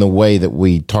in the way that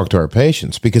we talk to our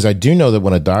patients. Because I do know that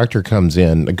when a doctor comes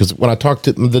in, because when I talk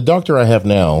to the doctor I have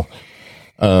now,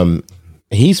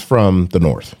 he's from the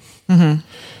north. Mm-hmm.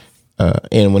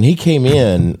 And when he came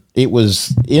in, it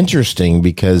was interesting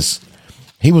because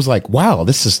he was like, wow,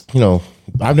 this is,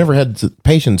 I've never had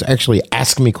patients actually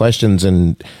ask me questions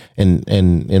and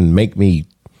make me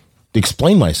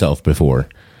explain myself before.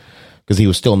 Because he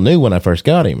was still new when I first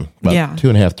got him. About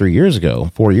 4 years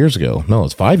ago. No,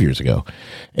 it's 5 years ago.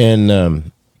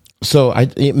 And so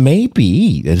it may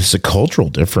be that it's a cultural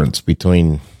difference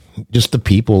between just the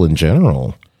people in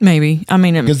general. Maybe. I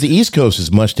mean, because the East Coast is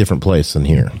a much different place than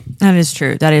here. That is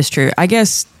true. I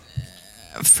guess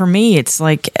for me, it's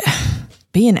like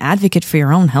be an advocate for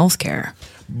your own health care.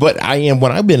 But I am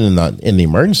when I've been in the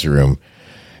emergency room,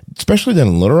 especially then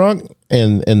in Little Rock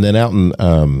and then out in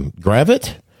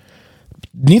Gravette.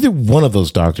 Neither one of those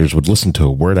doctors would listen to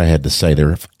a word I had to say.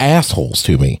 They're assholes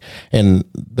to me. And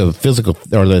the physical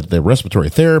or the respiratory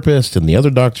therapist and the other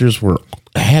doctors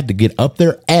had to get up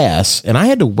their ass, and I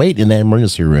had to wait in that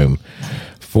emergency room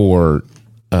for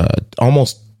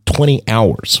almost 20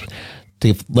 hours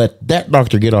to let that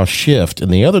doctor get off shift.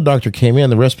 And the other doctor came in,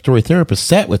 the respiratory therapist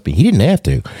sat with me. He didn't have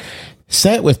to.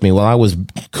 Sat with me while I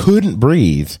couldn't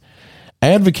breathe,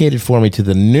 advocated for me to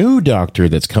the new doctor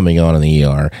that's coming on in the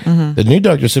ER. Mm-hmm. The new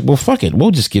doctor said, well, fuck it.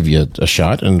 We'll just give you a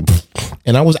shot. And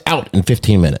I was out in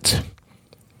 15 minutes.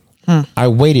 I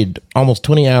waited almost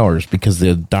 20 hours because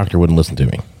the doctor wouldn't listen to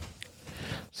me.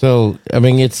 So, I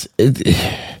mean,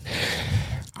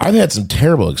 I've had some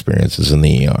terrible experiences in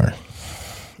the ER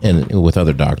and with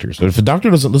other doctors. So if a doctor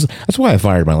doesn't listen, that's why I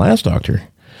fired my last doctor,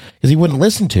 because he wouldn't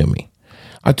listen to me.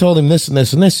 I told him this and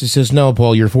this and this. He says, no,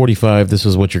 Paul, you're 45. This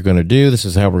is what you're going to do. This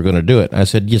is how we're going to do it. I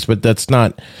said, yes, but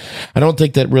I don't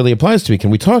think that really applies to me.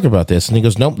 Can we talk about this? And he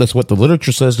goes, nope, that's what the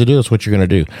literature says to do. That's what you're going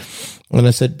to do. And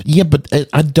I said, yeah, but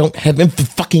I don't have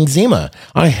emphysema.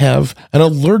 I have an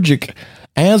allergic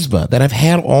asthma that I've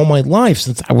had all my life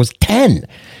since I was 10.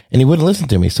 And he wouldn't listen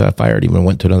to me. So I fired him and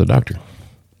went to another doctor.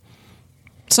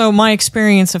 So my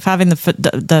experience of having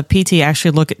the PT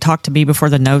actually talk to me before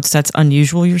the notes, that's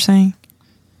unusual, you're saying?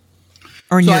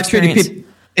 Or in your experience?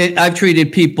 I've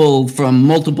treated people from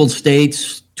multiple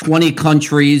states, 20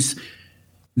 countries.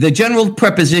 The general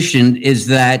preposition is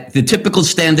that the typical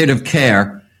standard of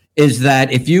care is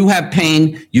that if you have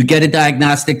pain, you get a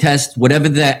diagnostic test, whatever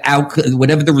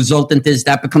the resultant is,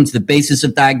 that becomes the basis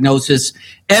of diagnosis.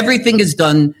 Everything is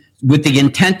done with the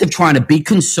intent of trying to be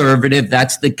conservative.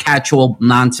 That's the catch-all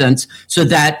nonsense, so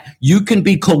that you can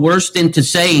be coerced into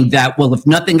saying that, well, if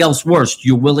nothing else works,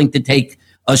 you're willing to take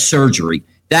a surgery.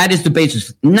 That is the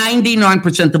basis.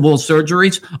 99% of all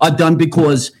surgeries are done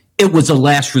because it was a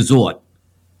last resort.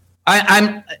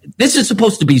 This is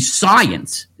supposed to be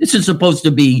science. This is supposed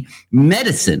to be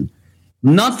medicine.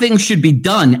 Nothing should be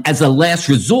done as a last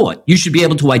resort. You should be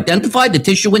able to identify the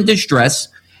tissue in distress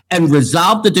and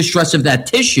resolve the distress of that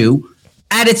tissue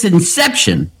at its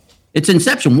inception.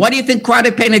 Why do you think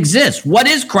chronic pain exists? What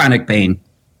is chronic pain?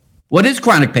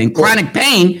 Chronic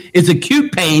pain is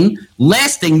acute pain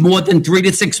lasting more than 3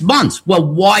 to 6 months.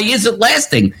 Well, why is it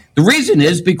lasting? The reason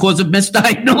is because of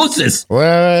misdiagnosis.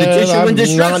 Well, the tissue in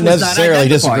distress not necessarily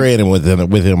disagreeing with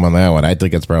him on that one. I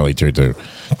think it's probably true too.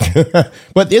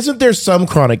 But isn't there some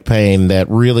chronic pain that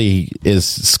really is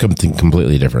something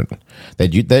completely different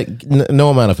that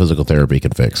no amount of physical therapy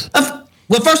can fix?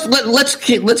 Well, first, let's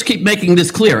keep making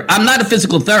this clear. I'm not a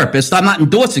physical therapist. I'm not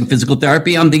endorsing physical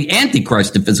therapy. I'm the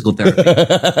antichrist of physical therapy.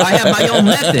 I have my own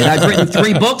method. I've written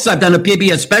 3 books. I've done a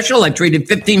PBS special. I've treated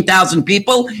 15,000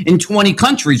 people in 20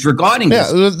 countries regarding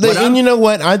this. And you know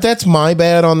what? That's my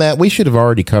bad on that. We should have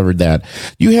already covered that.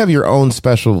 You have your own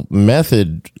special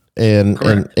method, and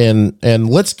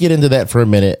let's get into that for a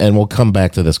minute, and we'll come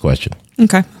back to this question.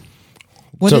 Okay.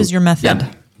 What is your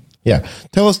method? Yeah.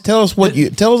 Tell us what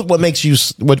makes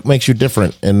you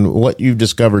different and what you've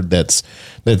discovered that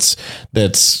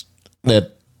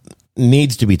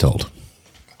needs to be told.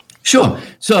 Sure.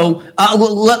 So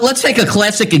let's take a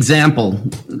classic example.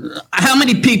 how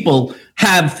many people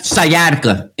have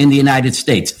sciatica in the United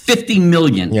States? 50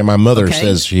 million. Yeah, my mother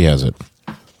says she has it.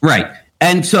 Right.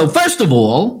 And so, first of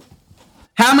all,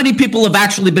 how many people have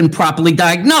actually been properly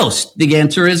diagnosed? The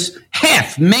answer is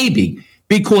half, maybe,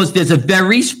 because there's a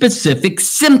very specific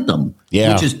symptom,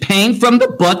 which is pain from the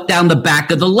butt down the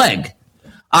back of the leg.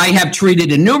 I have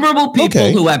treated innumerable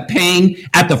people who have pain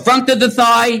at the front of the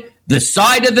thigh, the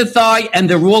side of the thigh, and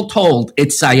they're all told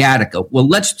it's sciatica. Well,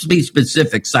 let's be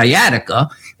specific. Sciatica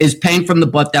is pain from the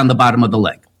butt down the bottom of the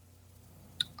leg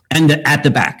and at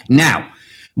the back. Now,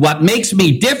 what makes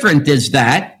me different is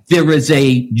that there is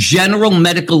a general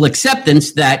medical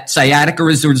acceptance that sciatica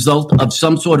is a result of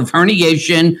some sort of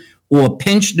herniation or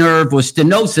pinched nerve or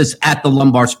stenosis at the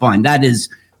lumbar spine. That is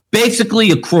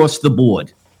basically across the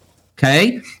board.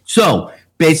 Okay? So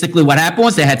basically what happened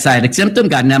was they had sciatic symptom,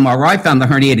 got an MRI, found the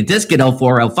herniated disc at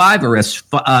L4, L5, or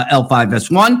L5,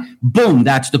 S1. Boom,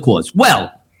 that's the cause.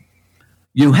 Well,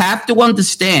 you have to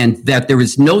understand that there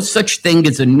is no such thing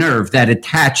as a nerve that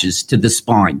attaches to the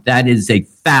spine. That is a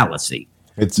fallacy.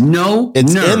 It's in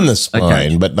the spine,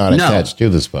 attached, but not attached to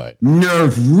the spine.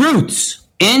 Nerve roots,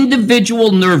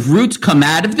 individual nerve roots come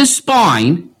out of the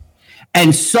spine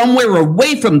and somewhere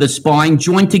away from the spine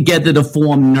join together to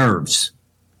form nerves.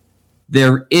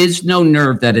 There is no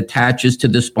nerve that attaches to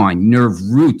the spine. Nerve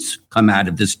roots come out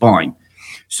of the spine.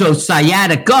 So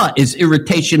sciatica is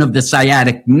irritation of the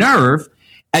sciatic nerve,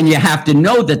 and you have to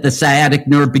know that the sciatic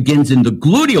nerve begins in the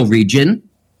gluteal region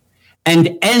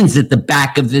and ends at the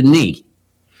back of the knee.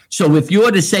 So if you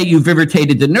were to say you've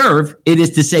irritated the nerve, it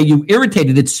is to say you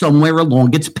irritated it somewhere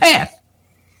along its path.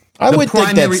 I would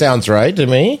think that sounds right to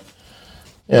me.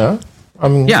 Yeah.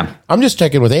 I'm just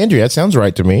checking with Andrea. That sounds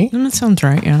right to me. That sounds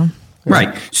right, yeah.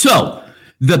 Right. So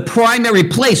the primary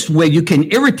place where you can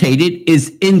irritate it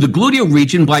is in the gluteal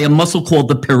region by a muscle called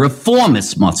the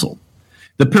piriformis muscle.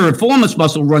 The piriformis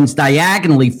muscle runs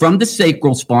diagonally from the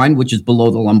sacral spine, which is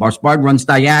below the lumbar spine, runs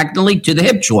diagonally to the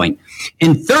hip joint.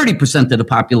 In 30% of the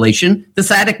population, the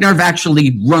sciatic nerve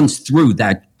actually runs through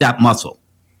that muscle.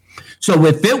 So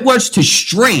if it was to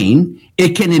strain,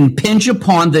 it can impinge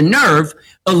upon the nerve,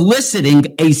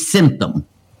 eliciting a symptom.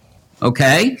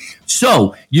 Okay?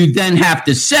 So you then have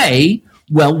to say,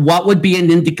 well, what would be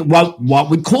what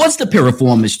would cause the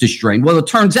piriformis to strain? Well, it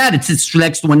turns out it sits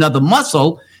next to another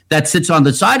muscle that sits on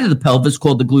the side of the pelvis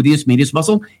called the gluteus medius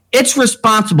muscle. It's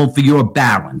responsible for your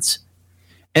balance.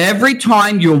 Every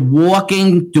time you're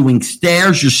walking, doing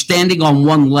stairs, you're standing on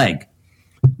one leg.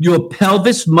 Your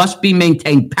pelvis must be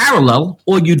maintained parallel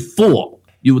or you'd fall.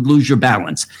 You would lose your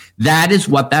balance. That is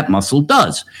what that muscle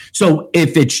does. So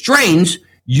if it strains,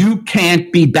 you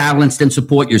can't be balanced and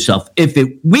support yourself. If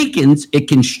it weakens, it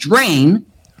can strain,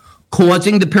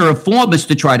 causing the piriformis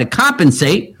to try to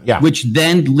compensate, which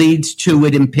then leads to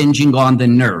it impinging on the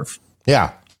nerve.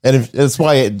 Yeah. And that's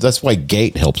why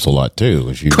gait helps a lot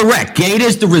too. Correct. Gait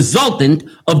is the resultant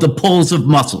of the pulls of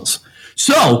muscles.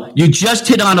 So you just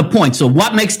hit on a point. So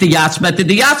what makes the Yass method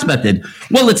the Yass method?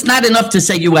 Well, it's not enough to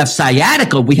say you have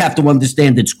sciatica. We have to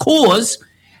understand its cause.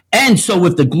 And so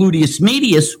if the gluteus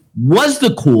medius was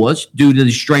the cause due to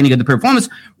the straining of the piriformis,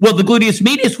 well, the gluteus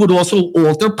medius would also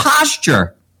alter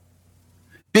posture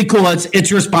because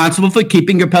it's responsible for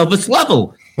keeping your pelvis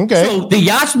level. Okay. So the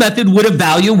Yass method would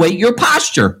evaluate your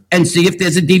posture and see if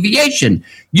there's a deviation.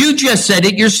 You just said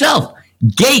it yourself.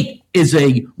 Gait is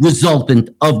a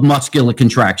resultant of muscular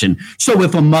contraction. So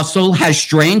if a muscle has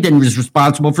strained and is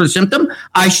responsible for a symptom,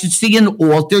 I should see an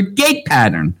altered gait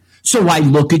pattern. So I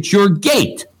look at your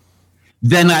gait.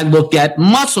 Then I look at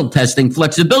muscle testing,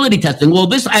 flexibility testing,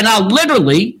 and I'll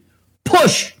literally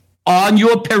push on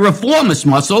your piriformis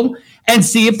muscle and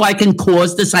see if I can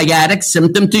cause the sciatic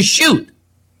symptom to shoot.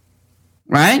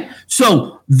 Right?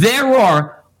 So there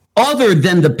are, other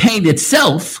than the pain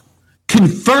itself,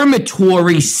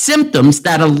 confirmatory symptoms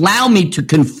that allow me to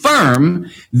confirm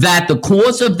that the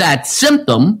cause of that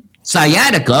symptom,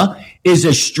 sciatica, is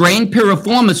a strained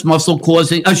piriformis muscle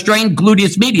causing a strained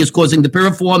gluteus medius causing the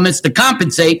piriformis to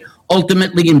compensate,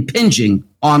 ultimately impinging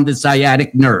on the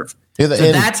sciatic nerve. So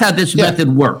that's how this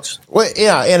method works. Well,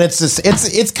 yeah, and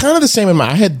it's kind of the same in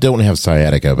I don't have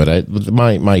sciatica, but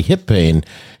my hip pain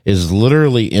is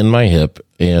literally in my hip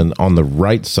and on the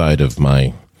right side of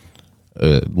my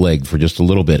leg for just a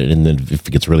little bit, and then if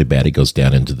it gets really bad, it goes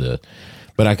down into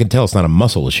but I can tell it's not a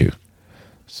muscle issue.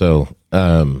 So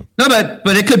no,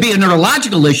 but it could be a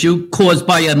neurological issue caused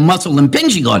by a muscle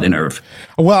impinging on a nerve.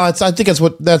 Well, I think that's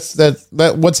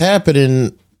what's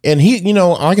happening. And he,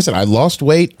 like I said, I lost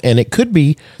weight, and it could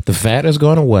be the fat has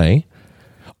gone away,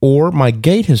 or my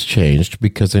gait has changed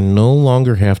because I no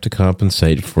longer have to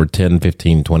compensate for 10,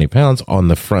 15, 20 pounds on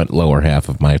the front lower half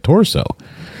of my torso.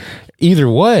 Either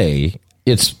way,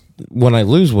 it's when I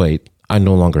lose weight, I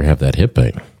no longer have that hip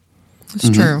pain. That's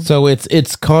true. So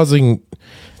it's causing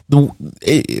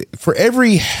for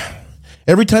every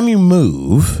time you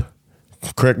move,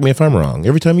 correct me if I'm wrong,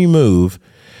 every time you move,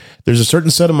 there's a certain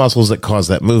set of muscles that cause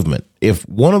that movement. If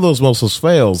one of those muscles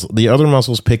fails, the other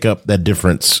muscles pick up that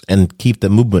difference and keep the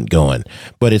movement going.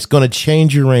 But it's going to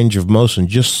change your range of motion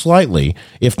just slightly,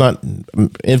 if not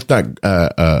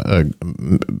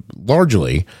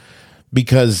largely,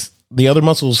 because the other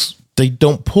muscles, they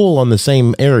don't pull on the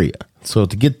same area. So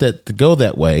to get that to go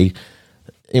that way,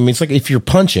 I mean, it's like if you're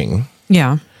punching.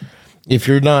 Yeah. If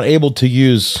you're not able to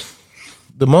use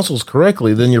the muscles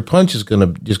correctly, then your punch is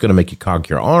just gonna make you cock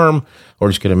your arm, or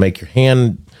it's gonna make your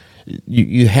hand.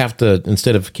 You have to,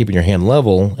 instead of keeping your hand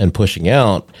level and pushing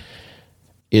out,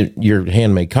 your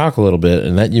hand may cock a little bit,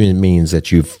 and that means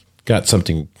that you've got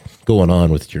something going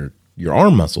on with your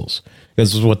arm muscles.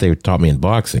 This is what they taught me in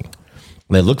boxing.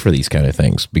 And they look for these kind of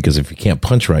things because if you can't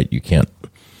punch right, you can't.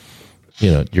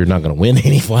 You're not going to win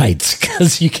any fights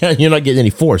because you're not getting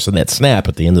any force in that snap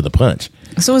at the end of the punch.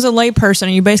 So as a layperson, are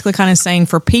you basically kind of saying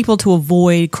for people to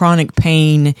avoid chronic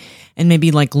pain and maybe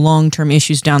like long-term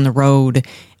issues down the road,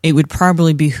 it would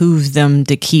probably behoove them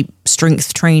to keep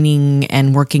strength training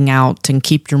and working out and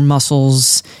keep your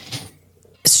muscles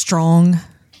strong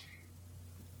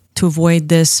to avoid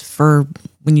this for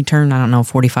when you turn,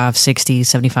 45, 60,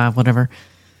 75, whatever?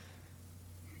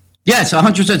 Yes,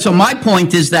 100%. So my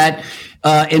point is that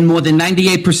in more than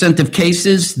 98% of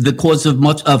cases, the cause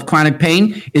of chronic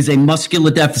pain is a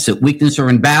muscular deficit, weakness or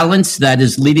imbalance that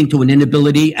is leading to an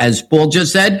inability, as Paul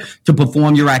just said, to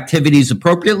perform your activities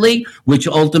appropriately, which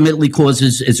ultimately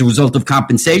causes, as a result of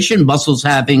compensation, muscles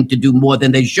having to do more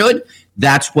than they should.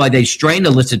 That's why they strain,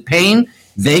 elicit pain.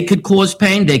 They could cause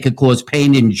pain. They could cause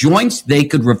pain in joints. They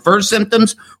could refer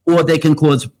symptoms, or they can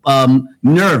cause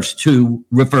nerves to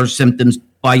refer symptoms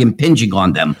by impinging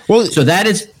on them. Well, so that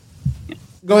is...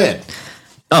 Go ahead.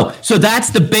 Oh, so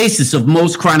that's the basis of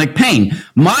most chronic pain.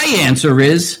 My answer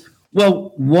is,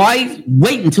 well, why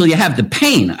wait until you have the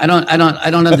pain? I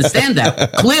don't understand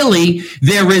that. Clearly,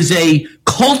 there is a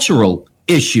cultural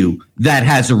issue that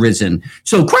has arisen.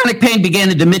 So chronic pain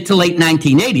began in the mid to late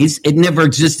 1980s. It never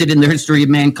existed in the history of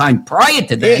mankind prior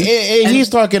to that. He's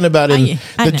talking about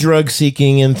the drug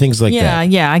seeking and things like that.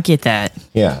 Yeah, I get that.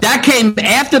 Yeah, that came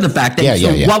after the fact.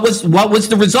 What was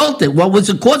the result? What was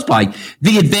it caused by?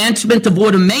 The advancement of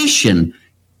automation,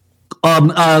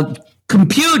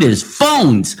 computers,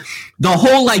 phones, the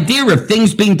whole idea of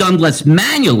things being done less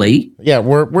manually. Yeah,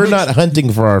 we're not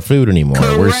hunting for our food anymore.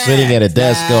 Correct. We're sitting at a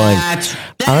desk going,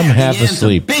 I'm half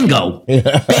asleep. Bingo.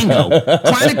 Bingo.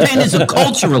 Chronic pain is a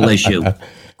cultural issue.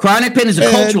 Chronic pain is a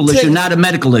cultural issue, not a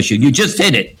medical issue. You just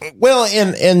hit it. Well,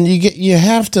 and you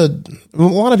have to, a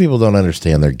lot of people don't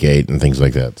understand their gait and things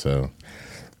like that. So,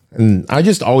 and I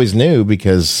just always knew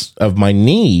because of my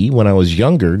knee when I was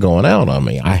younger going out on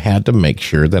me. I had to make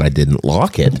sure that I didn't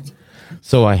lock it.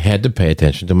 So I had to pay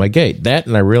attention to my gait. That,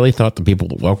 and I really thought the people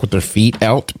that walk with their feet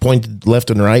out, pointed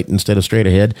left and right instead of straight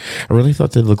ahead, I really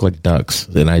thought they looked like ducks.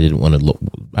 And I didn't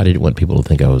want people to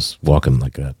think I was walking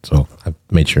like that. So I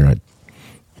made sure I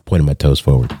pointed my toes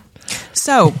forward.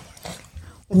 So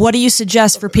what do you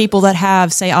suggest for people that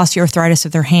have, say, osteoarthritis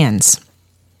of their hands?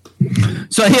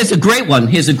 So here's a great one.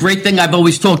 Here's a great thing I've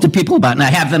always talked to people about, and I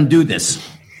have them do this.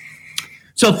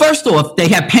 So first off, they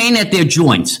have pain at their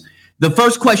joints. The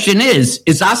first question is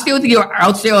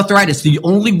osteoarthritis the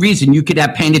only reason you could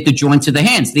have pain at the joints of the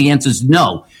hands? The answer is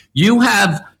no. You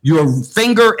have your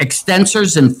finger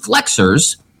extensors and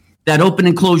flexors that open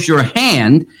and close your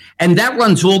hand, and that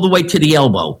runs all the way to the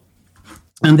elbow.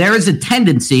 And there is a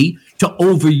tendency to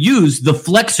overuse the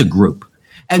flexor group.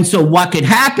 And so what could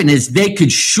happen is they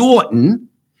could shorten,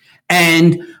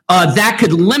 and that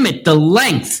could limit the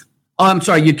length.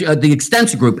 The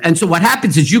extensor group. And so what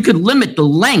happens is you could limit the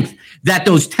length that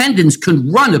those tendons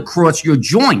can run across your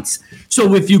joints.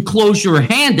 So if you close your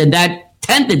hand and that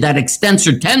tendon, that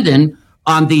extensor tendon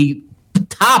on the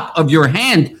top of your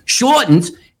hand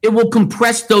shortens, it will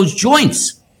compress those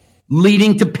joints,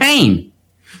 leading to pain.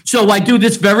 So I do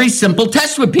this very simple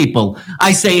test with people.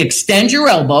 I say, extend your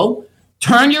elbow,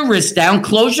 turn your wrist down,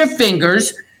 close your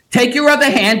fingers, take your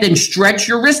other hand and stretch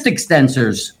your wrist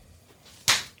extensors.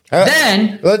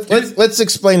 Then let's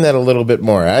explain that a little bit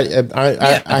more. I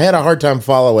had a hard time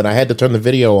following. I had to turn the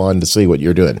video on to see what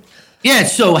you're doing. Yeah,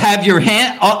 so have your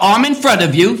arm in front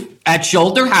of you at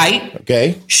shoulder height.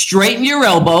 Okay. Straighten your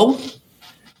elbow.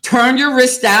 Turn your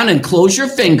wrist down and close your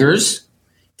fingers.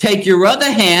 take your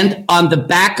other hand on the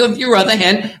back of your other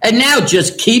hand, and now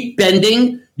just keep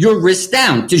bending your wrist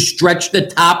down to stretch the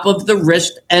top of the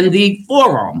wrist and the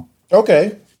forearm.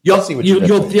 Okay.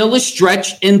 You'll feel a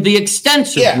stretch in the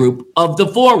extensor group of the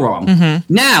forearm.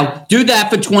 Mm-hmm. Now, do that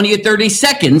for 20 or 30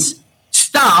 seconds.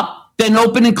 Stop, then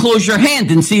open and close your hand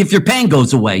and see if your pain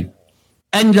goes away.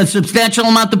 And a substantial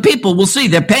amount of people will see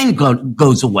their pain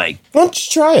goes away. Why don't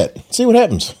you try it? See what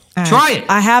happens. Try it.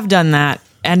 I have done that,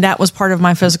 and that was part of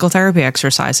my physical therapy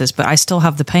exercises, but I still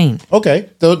have the pain. Okay,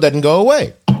 so it doesn't go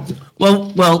away.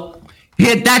 Well,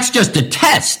 here, that's just a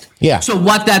test. Yeah. So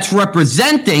what that's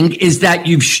representing is that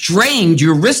you've strained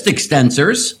your wrist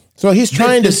extensors. So he's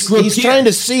trying to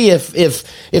see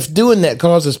if doing that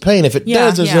causes pain. If it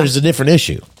does, there's a different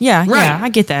issue. Yeah, right. Yeah, I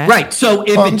get that. Right. So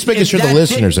I'm just making sure the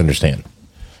listeners understand.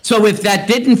 So if that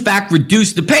did in fact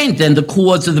reduce the pain, then the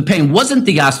cause of the pain wasn't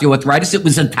the osteoarthritis; it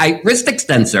was a tight wrist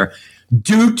extensor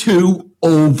due to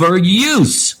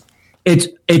overuse.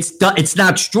 It's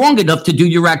not strong enough to do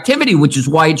your activity, which is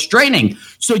why it's straining.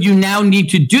 So you now need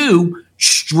to do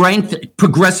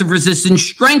progressive resistance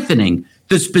strengthening.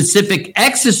 The specific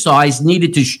exercise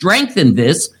needed to strengthen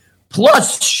this,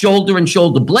 plus shoulder and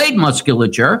shoulder blade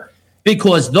musculature,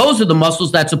 because those are the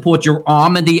muscles that support your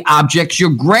arm and the objects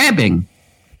you're grabbing.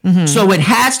 Mm-hmm. So it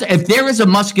has to, if there is a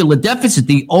muscular deficit,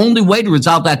 the only way to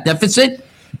resolve that deficit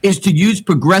is to use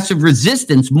progressive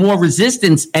resistance, more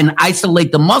resistance, and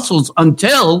isolate the muscles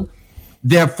until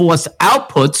their force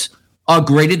outputs are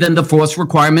greater than the force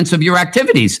requirements of your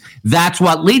activities. That's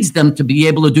what leads them to be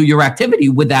able to do your activity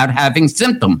without having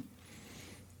symptom.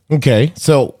 Okay,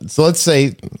 so let's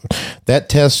say that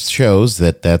test shows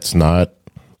that that's not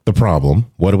the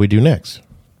problem. What do we do next?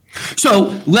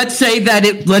 So let's say that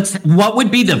what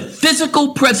would be the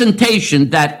physical presentation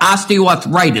that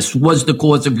osteoarthritis was the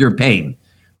cause of your pain?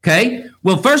 Okay.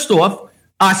 Well, first off,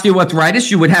 osteoarthritis,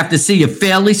 you would have to see a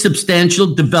fairly substantial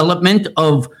development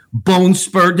of bone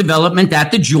spur development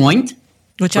at the joint.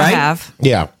 Which right? I have.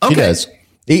 Yeah, he does.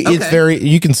 It's very,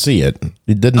 you can see it.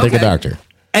 It didn't take a doctor.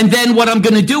 And then what I'm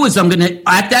going to do is at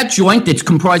that joint, it's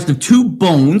comprised of two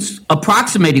bones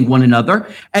approximating one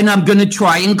another, and I'm going to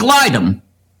try and glide them.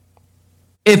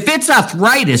 If it's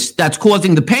arthritis that's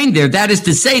causing the pain there, that is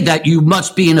to say that you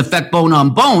must be in effect bone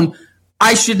on bone.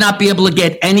 I should not be able to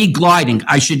get any gliding.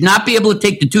 I should not be able to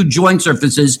take the two joint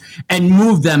surfaces and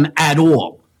move them at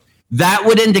all. That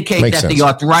would indicate that the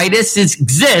arthritis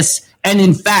exists and,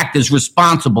 in fact, is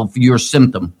responsible for your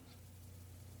symptom.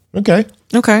 Okay.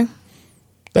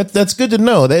 That's good to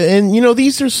know. And,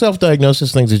 these are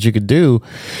self-diagnosis things that you could do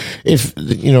if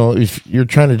you're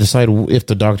trying to decide if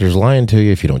the doctor's lying to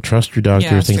you, if you don't trust your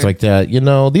doctor, things like that.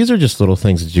 These are just little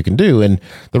things that you can do. And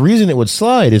the reason it would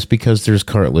slide is because there's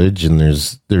cartilage and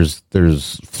there's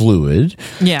fluid.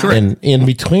 Yeah. And in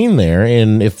between there,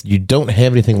 and if you don't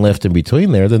have anything left in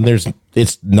between there, then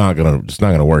it's not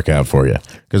gonna work out for you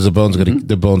because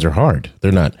the bones are hard.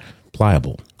 They're not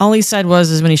pliable. All he said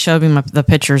is when he showed me the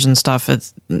pictures and stuff,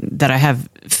 that I have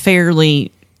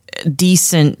fairly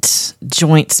decent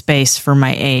joint space for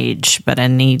my age, but I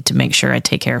need to make sure I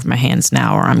take care of my hands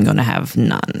now or I'm going to have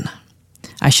none.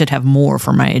 I should have more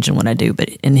for my age than what I do, but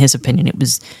in his opinion, it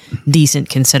was decent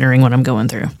considering what I'm going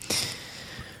through.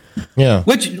 Yeah.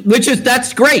 Which is,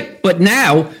 that's great. But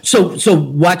now, so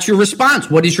what's your response?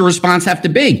 What does your response have to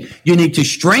be? You need to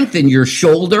strengthen your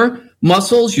shoulder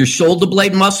muscles, your shoulder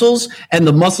blade muscles, and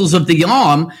the muscles of the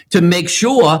arm to make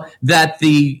sure that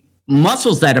the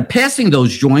muscles that are passing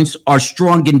those joints are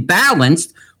strong and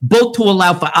balanced, both to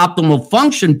allow for optimal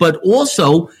function, but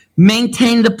also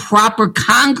maintain the proper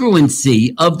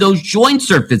congruency of those joint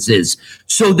surfaces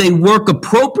so they work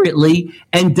appropriately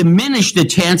and diminish the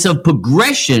chance of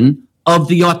progression of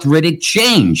the arthritic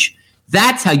change.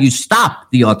 That's how you stop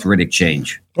the arthritic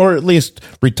change. Or at least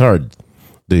retard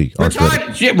the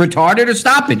arthritic. Retard it or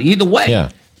stop it. Either way. Yeah.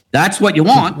 That's what you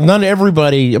want. Not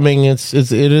everybody, I mean, it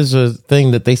is a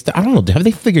thing that I don't know, have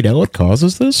they figured out what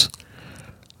causes this?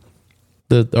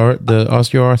 The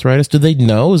osteoarthritis? Do they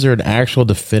know? Is there an actual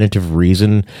definitive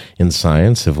reason in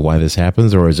science of why this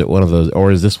happens, or is it one of those?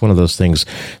 Or is this one of those things?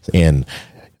 And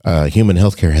human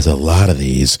healthcare has a lot of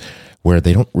these where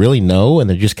they don't really know and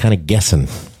they're just kind of guessing.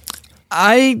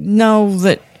 I know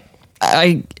that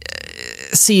I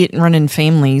see it run in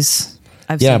families.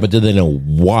 But do they know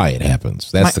why it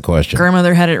happens? That's the question.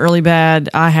 Grandmother had it really bad.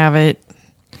 I have it.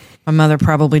 My mother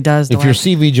probably does. If your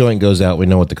CV joint goes out, we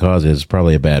know what the cause is. It's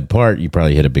probably a bad part. You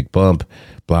probably hit a big bump,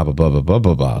 blah, blah, blah, blah, blah,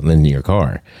 blah, blah, and then your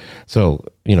car. So,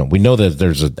 we know that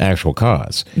there's an actual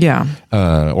cause. Yeah.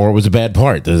 Or it was a bad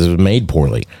part that was made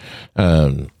poorly.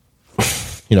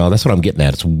 that's what I'm getting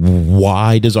at. It's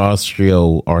why does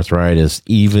osteoarthritis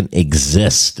even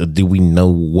exist? Do we know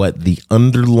what the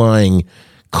underlying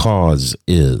cause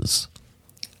is?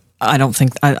 I don't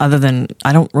think, I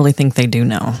don't really think they do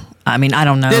know. I mean, I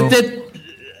don't know.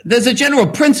 There's a general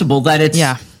principle that it's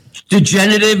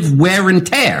degenerative wear and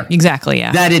tear. Exactly,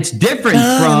 yeah. That it's different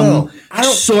from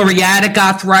psoriatic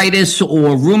arthritis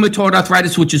or rheumatoid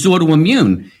arthritis, which is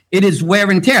autoimmune. It is wear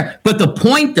and tear. But the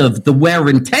point of the wear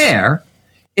and tear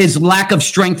is lack of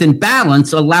strength and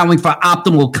balance, allowing for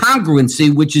optimal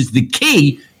congruency, which is the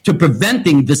key to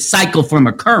preventing the cycle from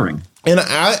occurring. And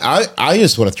I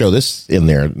just want to throw this in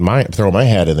there, throw my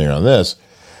hat in there on this.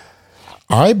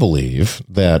 I believe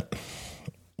that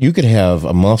you could have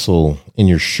a muscle in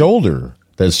your shoulder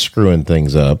that's screwing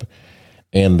things up,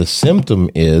 and the symptom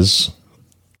is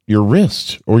your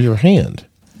wrist or your hand.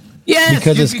 Yes.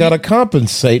 Because it's got to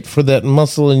compensate for that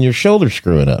muscle in your shoulder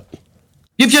screwing up.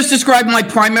 You've just described my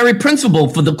primary principle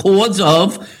for the cause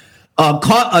of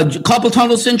carpal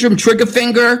tunnel syndrome, trigger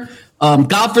finger,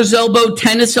 golfer's elbow,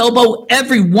 tennis elbow,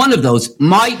 every one of those.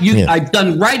 I've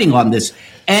done writing on this.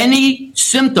 Any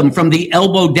symptom from the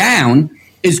elbow down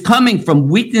is coming from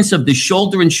weakness of the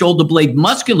shoulder and shoulder blade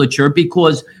musculature,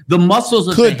 because the muscles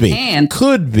of the hand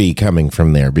could be coming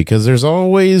from there, because there's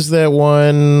always that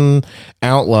one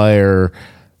outlier.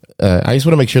 I just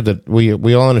want to make sure that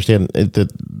we all understand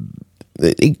that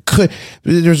it could.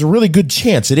 There's a really good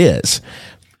chance it is,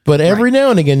 but every now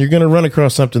and again you're going to run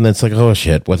across something that's like, oh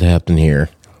shit, what happened here?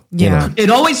 Yeah. It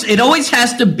always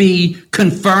has to be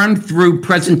confirmed through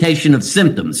presentation of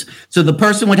symptoms. So the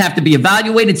person would have to be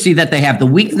evaluated, see that they have the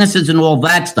weaknesses and all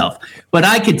that stuff. But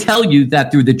I could tell you that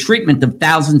through the treatment of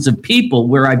thousands of people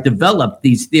where I've developed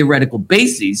these theoretical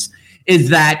bases, is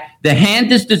that the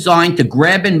hand is designed to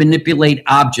grab and manipulate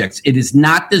objects. It is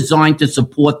not designed to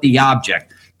support the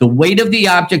object. The weight of the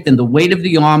object and the weight of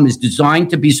the arm is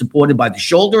designed to be supported by the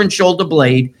shoulder and shoulder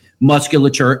blade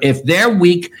musculature. If they're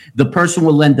weak, the person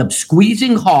will end up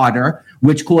squeezing harder,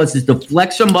 which causes the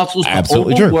flexor muscles to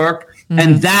overwork.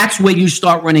 And that's where you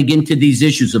start running into these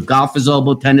issues of golfer's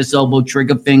elbow, tennis elbow,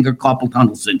 trigger finger, carpal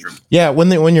tunnel syndrome. Yeah,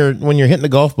 when you're hitting a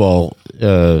golf ball,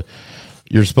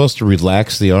 you're supposed to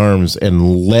relax the arms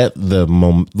and let the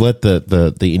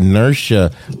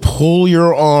inertia pull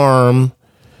your arm.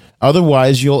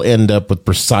 Otherwise, you'll end up with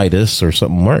bursitis or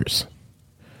something worse.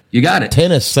 You got it.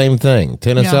 Tennis, same thing.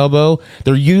 Tennis elbow,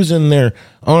 they're using their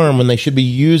arm when they should be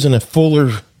using a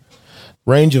fuller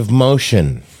range of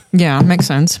motion. Yeah, makes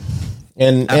sense.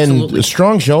 And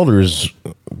strong shoulders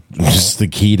is the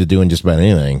key to doing just about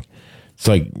anything. It's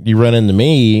like you run into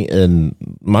me and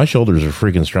my shoulders are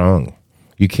freaking strong.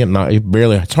 You can't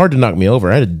it's hard to knock me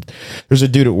over. There's a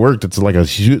dude at work that's like a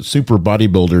super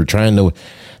bodybuilder trying to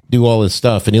do all this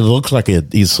stuff, and he looks like he's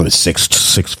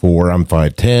 6'4", I'm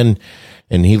 5'10",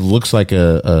 and he looks like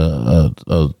a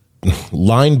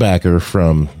linebacker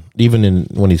from even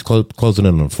when he's closing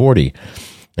in on 40.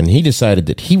 And he decided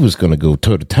that he was going to go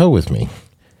toe to toe with me.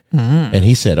 And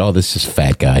he said, "Oh, this is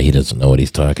fat guy. He doesn't know what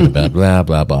he's talking about." Blah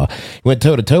blah blah. He went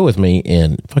toe to toe with me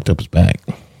and fucked up his back.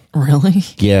 Really?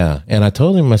 Yeah. And I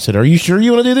told him, I said, "Are you sure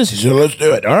you want to do this?" He said, "Let's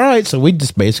do it." All right. So we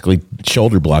just basically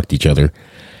shoulder blocked each other,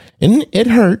 and it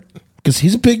hurt because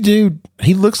he's a big dude.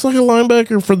 He looks like a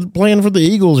linebacker playing for the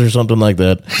Eagles or something like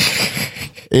that.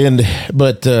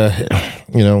 But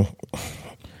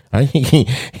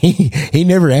he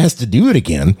never asked to do it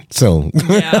again. So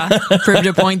yeah, proved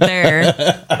a point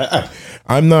there.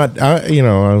 I'm not,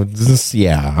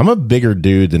 I'm a bigger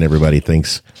dude than everybody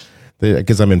thinks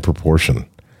because I'm in proportion.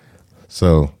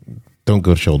 So don't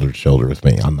go shoulder to shoulder with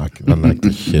me. I'll knock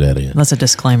the shit out of you. That's a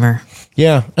disclaimer.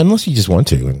 Yeah, unless you just want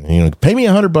to, and pay me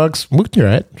 $100. You're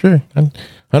right, sure.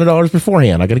 $100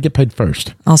 beforehand. I got to get paid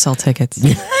first. I'll sell tickets.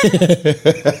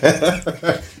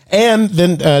 And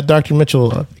then Dr.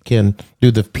 Mitchell can do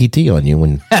the PT on you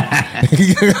when.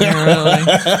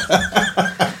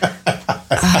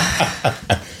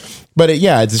 But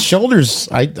it's shoulders.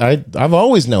 I've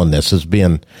always known this as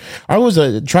being.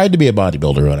 I tried to be a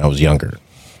bodybuilder when I was younger,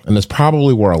 and that's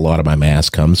probably where a lot of my mass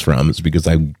comes from. It's because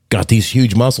I got these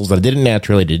huge muscles that I didn't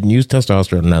naturally, didn't use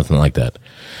testosterone, nothing like that,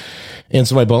 and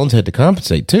so my bones had to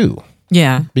compensate too.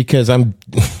 Yeah, because I'm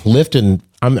lifting.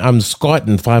 I'm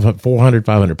squatting 400,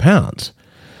 500 pounds.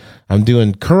 I'm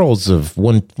doing curls of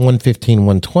 115,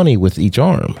 120 with each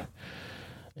arm.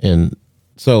 And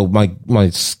so my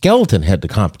skeleton had to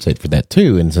compensate for that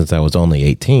too. And since I was only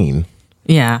 18,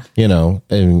 yeah,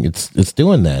 and it's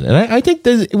doing that. And I think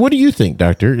what do you think,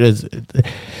 doctor?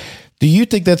 Do you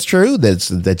think that's true?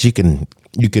 That you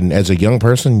can, as a young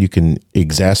person, you can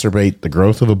exacerbate the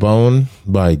growth of a bone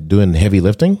by doing heavy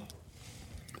lifting?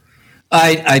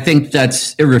 I think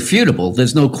that's irrefutable.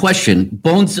 There's no question.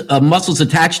 Bones, muscles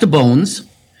attached to bones,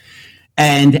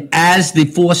 and as the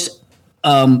force,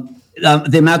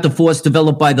 the amount of force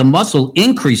developed by the muscle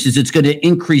increases, it's going to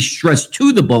increase stress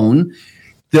to the bone.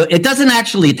 It doesn't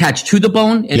actually attach to the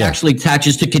bone. It actually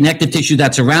attaches to connective tissue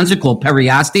that surrounds it, called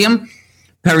periosteum.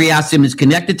 Periosteum is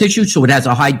connective tissue, so it has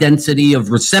a high density of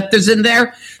receptors in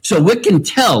there. So it can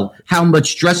tell how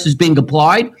much stress is being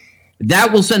applied.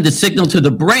 That will send a signal to the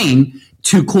brain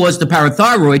to cause the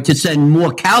parathyroid to send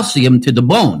more calcium to the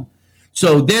bone.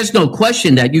 So there's no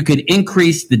question that you could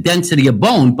increase the density of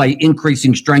bone by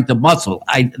increasing strength of muscle.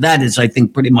 That is, I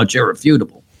think, pretty much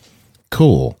irrefutable.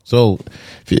 Cool. So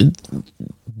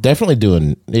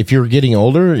definitely if you're getting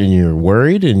older and you're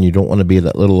worried and you don't want to be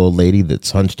that little old lady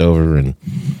that's hunched over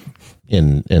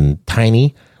and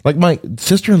tiny. Like my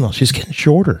sister-in-law, she's getting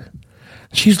shorter.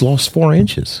 She's lost 4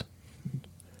 inches.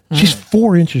 She's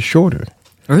 4 inches shorter.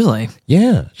 Really?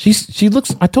 Yeah. She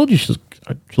looks, I told you she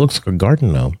looks like a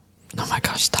garden gnome. Oh my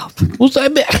gosh, stop. What's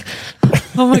that?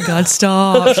 Oh my God,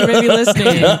 stop. She may be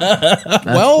listening.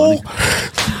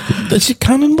 She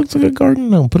kind of looks like a garden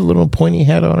gnome. Put a little pointy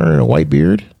hat on her and a white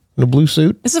beard and a blue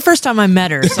suit. It's the first time I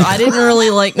met her, so I didn't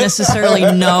really necessarily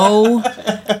know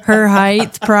her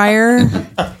height prior.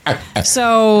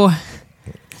 So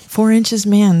 4 inches,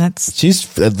 man,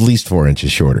 she's at least 4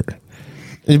 inches shorter.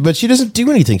 But she doesn't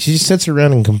do anything. She just sits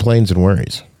around and complains and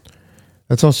worries.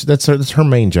 That's all. That's her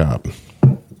main job.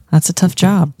 That's a tough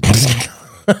job.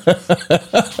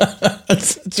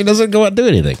 She doesn't go out and do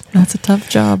anything. That's a tough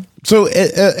job. So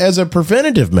as a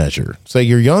preventative measure, say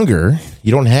you're younger,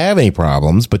 you don't have any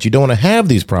problems, but you don't want to have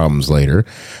these problems later.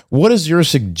 What is your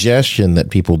suggestion that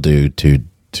people do to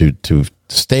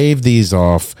stave these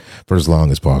off for as long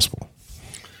as possible?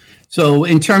 So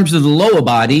in terms of the lower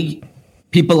body,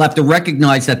 people have to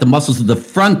recognize that the muscles of the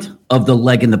front of the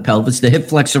leg and the pelvis, the hip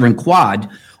flexor and quad,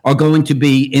 are going to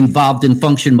be involved in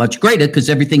function much greater because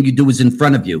everything you do is in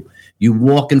front of you. You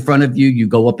walk in front of you, you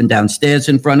go up and down stairs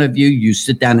in front of you, you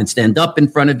sit down and stand up in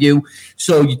front of you.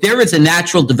 So there is a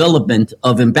natural development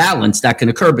of imbalance that can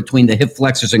occur between the hip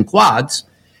flexors and quads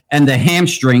and the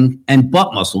hamstring and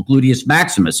butt muscle, gluteus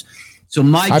maximus. So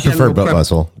I prefer butt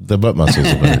muscle. The butt muscle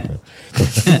is better.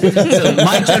 So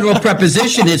my general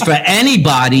preposition is for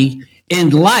anybody in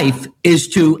life is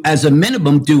to, as a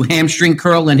minimum, do hamstring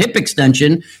curl and hip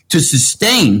extension to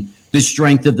sustain the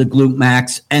strength of the glute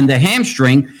max and the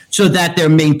hamstring so that they're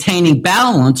maintaining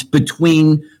balance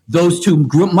between those two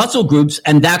muscle groups.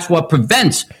 And that's what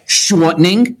prevents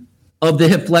shortening of the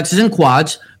hip flexors and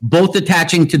quads, both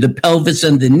attaching to the pelvis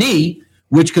and the knee,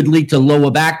 which could lead to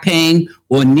lower back pain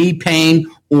or knee pain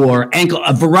or ankle,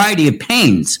 a variety of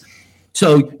pains.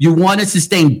 So you want to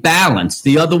sustain balance.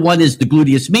 The other one is the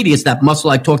gluteus medius, that muscle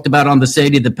I talked about on the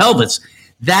side of the pelvis.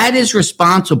 That is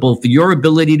responsible for your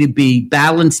ability to be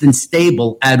balanced and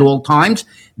stable at all times.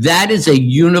 That is a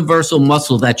universal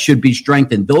muscle that should be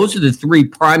strengthened. Those are the 3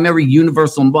 primary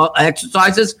universal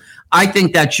exercises. I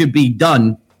think that should be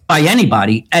done by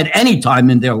anybody at any time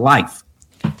in their life.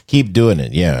 Keep doing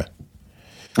it, yeah.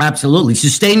 Absolutely.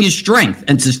 Sustain your strength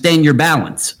and sustain your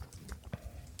balance.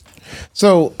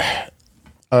 So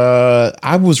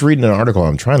I was reading an article,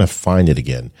 I'm trying to find it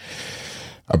again,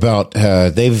 about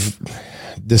they've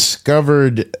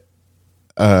discovered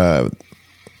the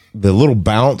little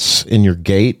bounce in your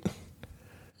gait.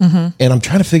 Mm-hmm. And I'm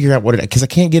trying to figure out what it, because I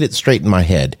can't get it straight in my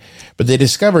head. But they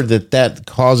discovered that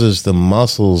causes the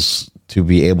muscles to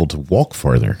be able to walk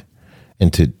further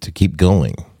and to keep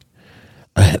going.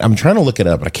 I'm trying to look it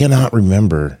up, but I cannot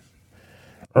remember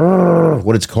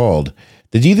what it's called.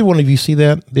 Did either one of you see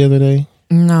that the other day?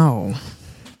 No.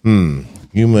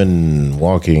 Human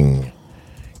walking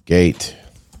gait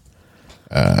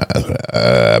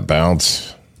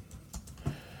bounce.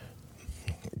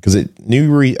 Because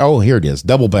here it is.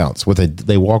 Double bounce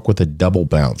they walk with a double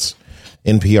bounce.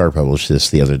 NPR published this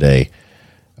the other day,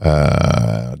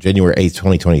 January 8th,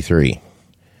 2023.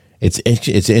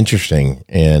 It's interesting,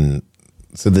 and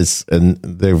so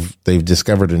they've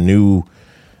discovered a new,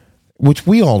 which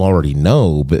we all already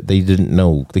know, but they didn't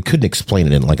know, they couldn't explain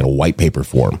it in like a white paper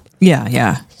form.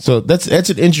 Yeah. So that's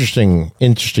an interesting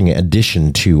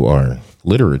addition to our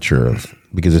literature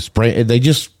because they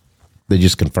just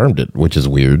confirmed it, which is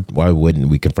weird. Why wouldn't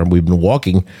we confirm? We've been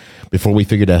walking before we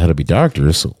figured out how to be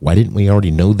doctors. So why didn't we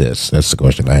already know this? That's the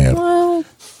question I have. Well,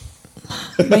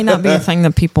 it may not be a thing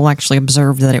that people actually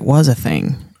observed that it was a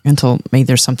thing until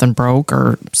either something broke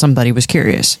or somebody was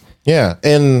curious. Yeah.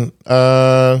 And,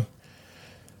 let's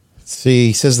see,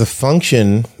 he says the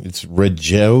function, it's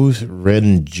Rejewski.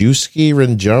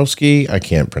 I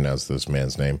can't pronounce this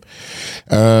man's name.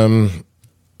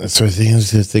 So the thing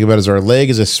to think about is our leg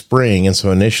is a spring, and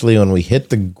so initially when we hit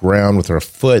the ground with our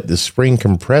foot, the spring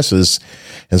compresses,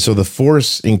 and so the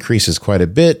force increases quite a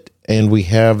bit, and we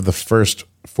have the first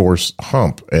force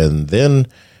hump, and then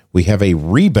we have a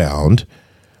rebound.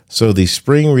 So the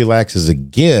spring relaxes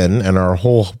again, and our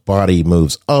whole body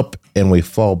moves up, and we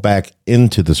fall back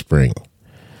into the spring.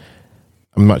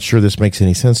 I'm not sure this makes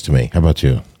any sense to me. How about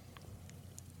you?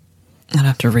 I'd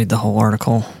have to read the whole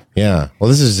article. Yeah. Well,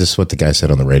 this is just what the guy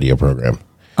said on the radio program.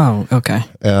 Oh, okay.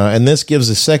 And this gives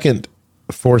a second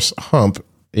force hump,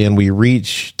 and we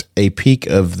reached a peak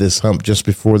of this hump just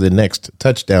before the next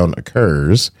touchdown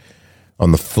occurs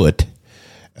on the foot.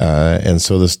 And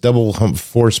so this double hump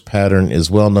force pattern is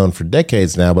well known for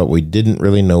decades now, but we didn't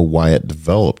really know why it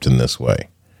developed in this way.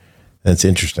 That's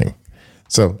interesting.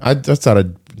 So I just thought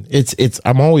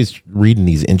I'm always reading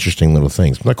these interesting little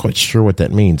things. I'm not quite sure what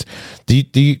that means. Do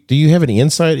you have any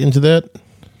insight into that?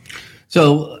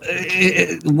 So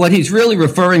what he's really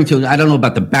referring to, I don't know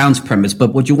about the bounce premise,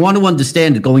 but what you want to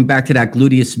understand, going back to that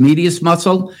gluteus medius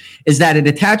muscle, is that it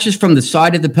attaches from the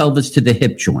side of the pelvis to the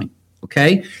hip joint.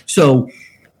 Okay. So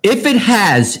if it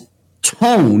has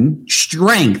tone,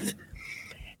 strength,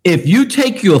 if you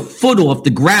take your foot off the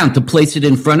ground to place it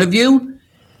in front of you,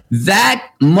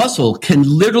 that muscle can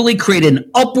literally create an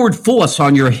upward force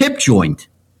on your hip joint.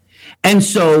 And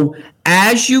so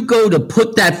as you go to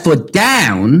put that foot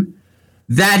down,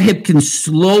 that hip can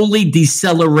slowly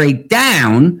decelerate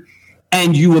down,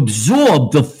 and you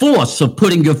absorb the force of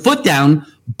putting your foot down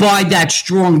by that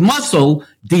strong muscle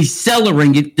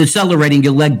decelerating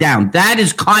your leg down. That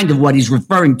is kind of what he's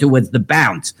referring to as the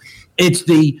bounce. It's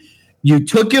you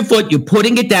took your foot, you're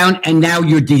putting it down, and now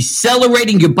you're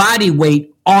decelerating your body weight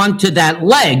onto that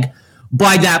leg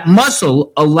by that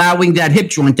muscle, allowing that hip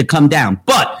joint to come down.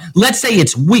 But let's say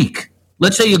it's weak.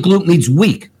 Let's say your glute med's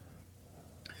weak.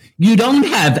 You don't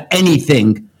have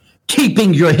anything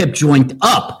keeping your hip joint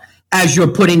up as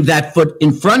you're putting that foot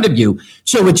in front of you.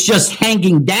 So it's just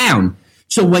hanging down.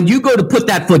 So when you go to put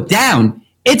that foot down,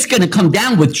 it's going to come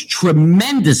down with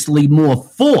tremendously more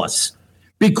force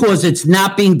because it's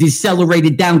not being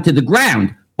decelerated down to the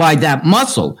ground by that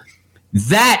muscle.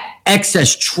 That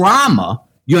excess trauma,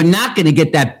 you're not going to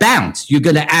get that bounce. You're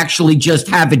going to actually just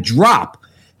have it drop.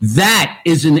 That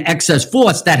is an excess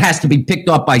force that has to be picked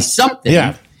up by something.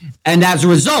 Yeah. And as a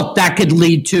result, that could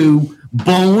lead to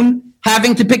bone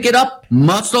having to pick it up,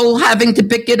 muscle having to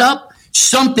pick it up,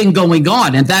 something going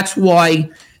on. And that's why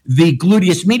the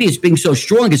gluteus medius being so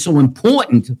strong is so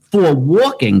important for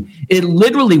walking. It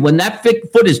literally, when that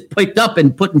foot is picked up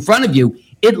and put in front of you,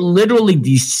 it literally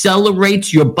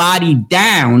decelerates your body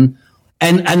down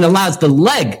and allows the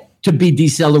leg to be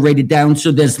decelerated down.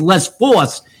 So there's less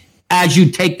force as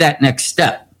you take that next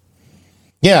step.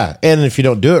 Yeah. And if you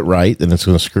don't do it right, then it's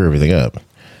going to screw everything up.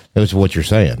 That's what you're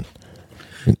saying.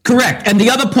 Correct. And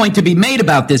the other point to be made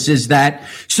about this is that,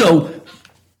 so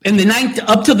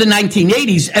up to the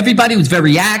 1980s, everybody was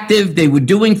very active. They were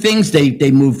doing things.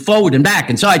 They moved forward and back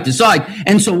and side to side.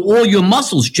 And so all your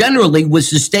muscles generally was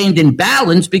sustained in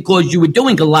balance because you were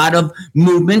doing a lot of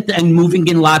movement and moving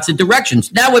in lots of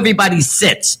directions. Now everybody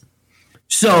sits.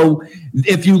 So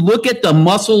if you look at the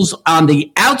muscles on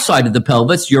the outside of the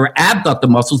pelvis, your abductor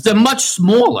muscles, they're much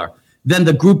smaller than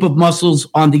the group of muscles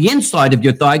on the inside of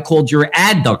your thigh called your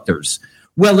adductors.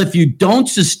 Well, if you don't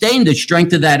sustain the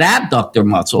strength of that abductor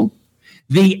muscle,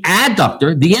 the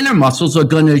adductor, the inner muscles are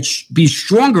going to be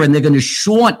stronger and they're going to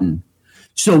shorten.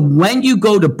 So when you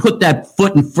go to put that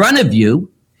foot in front of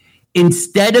you,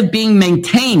 instead of being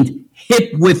maintained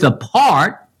hip width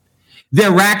apart,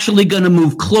 they're actually going to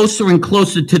move closer and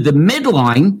closer to the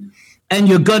midline, and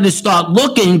you're going to start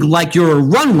looking like you're a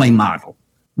runway model,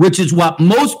 which is what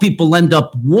most people end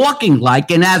up walking like.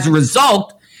 And as a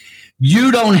result,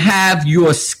 you don't have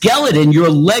your skeleton, your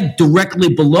leg directly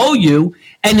below you,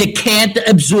 and it can't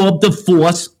absorb the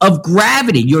force of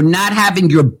gravity. You're not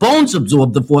having your bones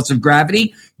absorb the force of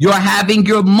gravity. You're having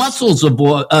your muscles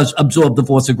absorb the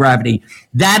force of gravity.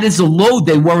 That is a load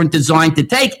they weren't designed to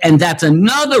take. And that's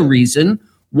another reason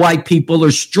why people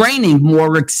are straining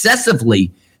more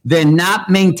excessively. They're not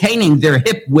maintaining their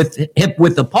hip width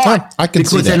apart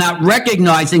because they're not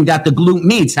recognizing that the glute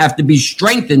medius have to be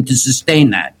strengthened to sustain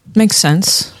that. Makes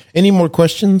sense. Any more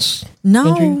questions?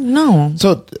 No, Andrew? no.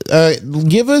 So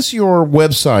give us your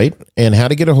website and how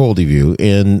to get a hold of you.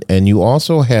 And you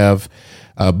also have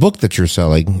a book that you're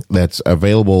selling that's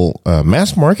available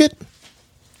mass market?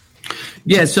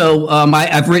 Yeah, so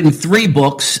I've written 3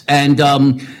 books, and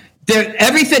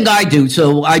Everything I do.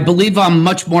 So I believe I'm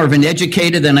much more of an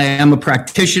educator than I am a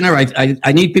practitioner.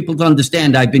 I need people to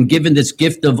understand I've been given this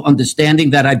gift of understanding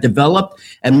that I've developed,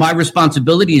 and my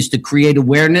responsibility is to create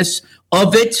awareness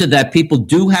of it so that people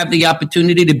do have the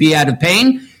opportunity to be out of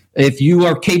pain. If you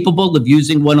are capable of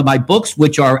using one of my books,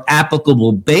 which are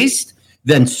applicable based,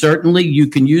 then certainly you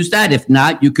can use that. If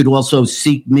not, you could also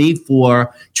seek me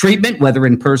for treatment, whether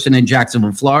in person in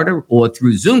Jacksonville, Florida, or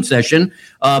through Zoom session.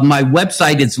 My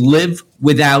website is Live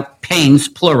Without Pains,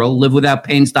 plural,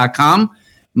 livewithoutpains.com.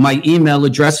 My email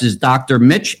address is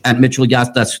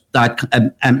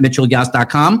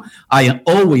drmitch@mitchellyas.com. I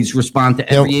always respond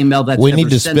to every email that's we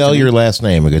need to spell your last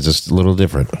name because it's a little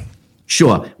different.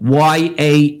 Sure.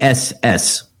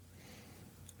 YASS.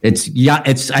 It's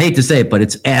I hate to say it, but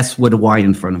it's ass with a Y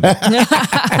in front of it.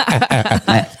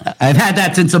 I've had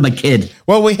that since I'm a kid.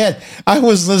 Well, I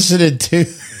was listening to,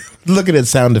 looking at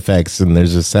sound effects, and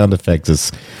there's a sound effect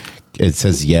it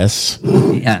says yes,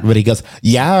 but he goes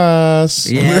yes.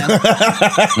 Yeah.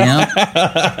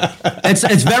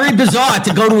 It's very bizarre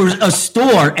to go to a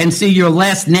store and see your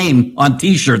last name on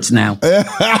T-shirts now. Very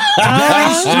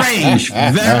strange.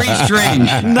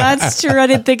 That's true. I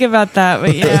didn't think about that,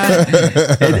 but yeah,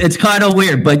 it's kind of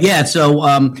weird. But yeah, so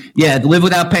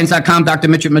livewithoutpains.com, Dr.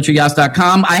 Mitch at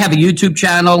mitchellyas.com. I have a YouTube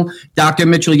channel, Dr.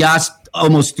 Mitchell Yas,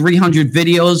 almost 300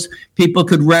 videos people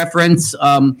could reference.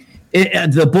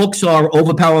 The books are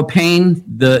Overpower Pain,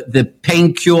 the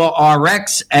Pain Cure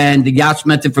RX, and the Yas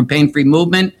Method for Pain-Free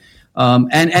Movement.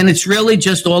 And it's really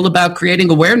just all about creating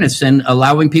awareness and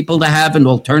allowing people to have an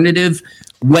alternative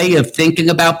way of thinking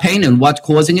about pain and what's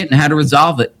causing it and how to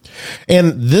resolve it.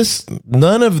 And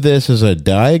none of this is a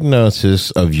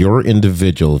diagnosis of your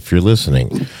individual, if you're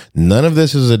listening. None of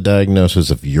this is a diagnosis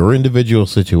of your individual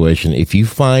situation. If you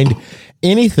find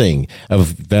anything of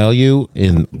value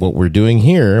in what we're doing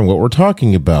here and what we're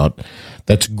talking about,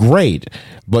 that's great.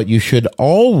 But you should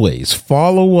always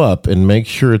follow up and make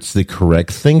sure it's the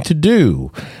correct thing to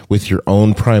do with your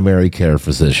own primary care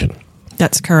physician.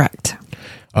 That's correct.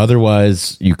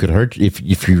 Otherwise, you could hurt.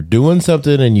 If you're doing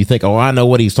something and you think, oh, I know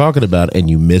what he's talking about, and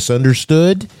you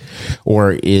misunderstood,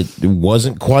 or it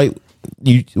wasn't quite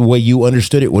the way you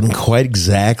understood it, wasn't quite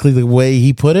exactly the way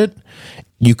he put it,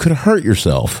 you could hurt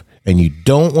yourself. And you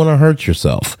don't want to hurt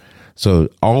yourself. So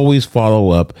always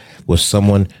follow up with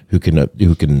someone who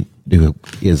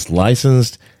is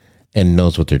licensed and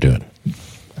knows what they're doing.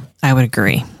 I would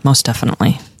agree, most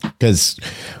definitely. Because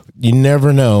you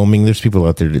never know. I mean, there's people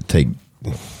out there that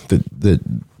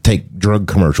take drug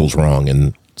commercials wrong,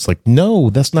 and it's like,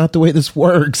 no, that's not the way this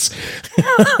works.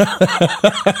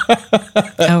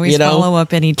 Always follow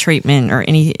up any treatment or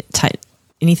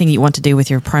anything you want to do with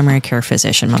your primary care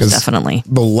physician, most definitely.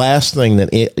 The last thing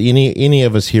that any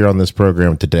of us here on this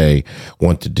program today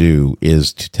want to do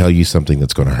is to tell you something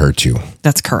that's going to hurt you.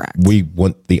 That's correct. We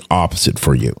want the opposite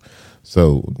for you.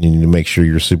 So you need to make sure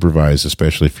you're supervised,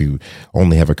 especially if you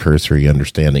only have a cursory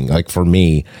understanding. Like for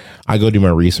me, I go do my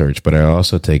research, but I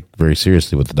also take very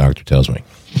seriously what the doctor tells me.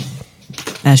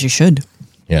 As you should.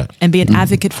 Yeah. And be an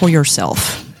advocate for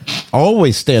yourself.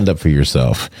 Always stand up for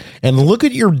yourself and look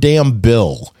at your damn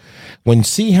bill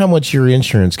see how much your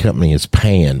insurance company is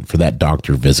paying for that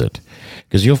doctor visit,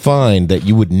 because you'll find that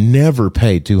you would never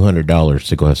pay $200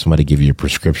 to go have somebody give you a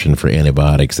prescription for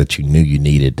antibiotics that you knew you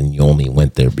needed, and you only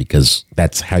went there because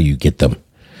that's how you get them.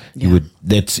 Yeah.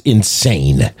 That's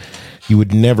insane. You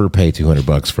would never pay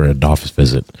 $200 for an office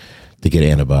visit to get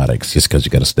antibiotics just because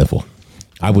you got a sniffle.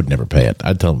 I would never pay it.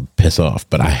 I'd tell them piss off,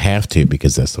 but I have to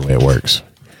because that's the way it works.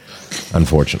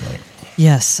 Unfortunately.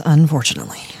 Yes,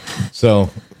 unfortunately. So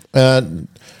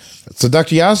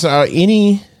Dr. Yas,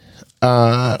 any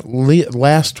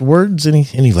last words?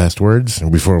 Any last words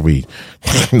before we?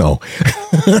 No.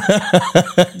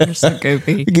 You're so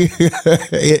goofy.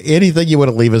 Anything you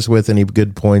want to leave us with? Any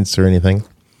good points or anything?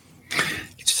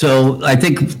 So I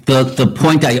think the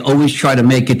point I always try to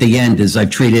make at the end is I've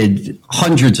treated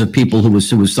hundreds of people who were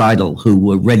suicidal, who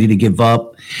were ready to give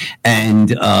up and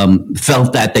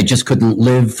felt that they just couldn't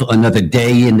live another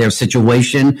day in their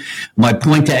situation. My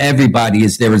point to everybody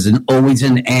is there is always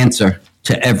an answer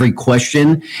to every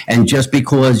question. And just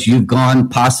because you've gone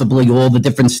possibly all the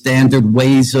different standard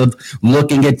ways of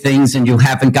looking at things and you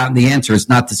haven't gotten the answer, it's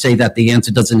not to say that the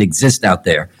answer doesn't exist out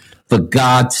there. For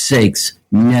God's sakes,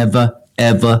 never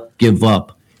ever give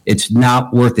up. It's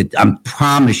not worth it. I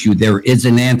promise you there is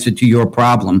an answer to your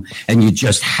problem, and you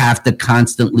just have to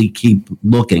constantly keep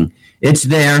looking. It's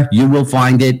there. You will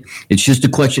find it. It's just a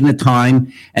question of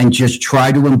time, and just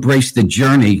try to embrace the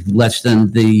journey less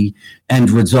than the end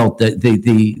result,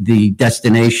 the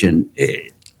destination.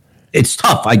 it's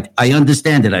tough. I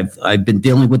understand it. I've been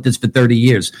dealing with this for 30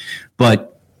 years,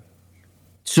 but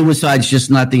suicide's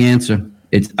just not the answer.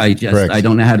 Correct. I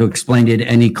don't know how to explain it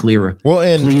any clearer. Well,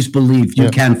 and please believe you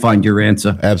can find your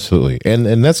answer. Absolutely, and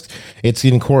it's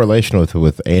in correlation with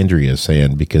what Andrea is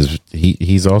saying, because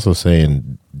he's also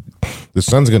saying the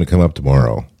sun's going to come up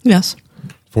tomorrow. Yes.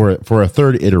 For a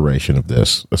third iteration of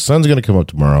this, the sun's going to come up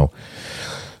tomorrow.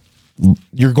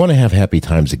 You're going to have happy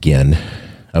times again,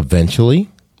 eventually,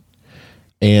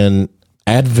 and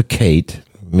advocate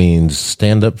means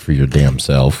stand up for your damn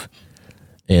self,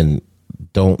 and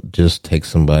don't just take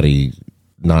somebody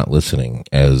not listening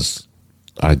as,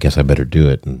 I guess I better do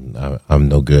it, and I'm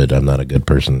no good. I'm not a good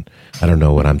person. I don't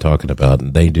know what I'm talking about,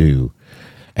 and they do.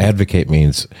 Advocate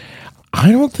means,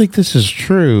 I don't think this is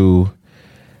true.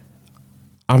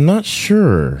 I'm not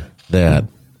sure that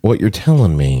what you're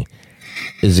telling me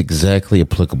is exactly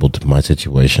applicable to my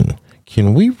situation.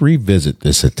 Can we revisit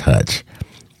this a touch?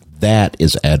 That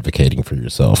is advocating for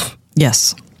yourself.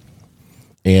 Yes.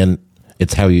 And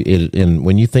it's how and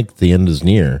when you think the end is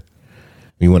near,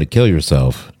 you want to kill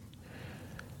yourself,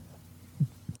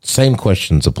 same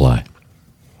questions apply.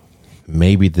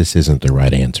 Maybe this isn't the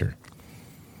right answer.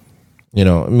 You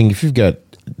know, I mean, if you've got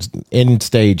end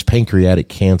stage pancreatic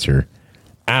cancer,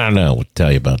 I don't know what to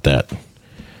tell you about that.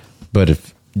 But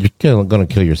if you're going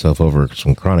to kill yourself over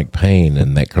some chronic pain,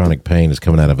 and that chronic pain is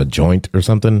coming out of a joint or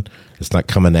something, it's not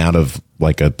coming out of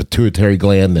like a pituitary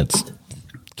gland that's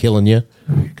killing you,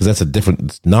 because that's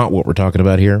it's not what we're talking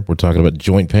about here. We're talking about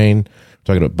joint pain, we're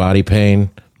talking about body pain,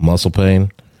 muscle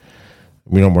pain.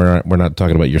 We're not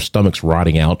talking about your stomach's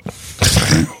rotting out.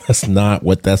 That's not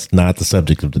the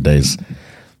subject of today's.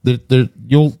 The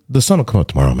sun will come up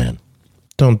tomorrow, man.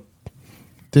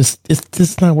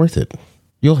 It's not worth it.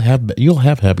 You'll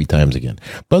have happy times again.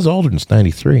 Buzz Aldrin's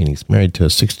 93 and he's married to a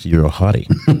 60-year-old hottie.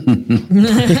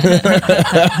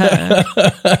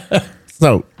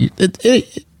 So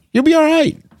you'll be all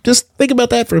right. Just think about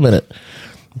that for a minute.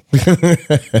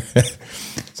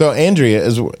 So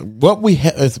Andrea,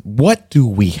 what do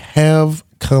we have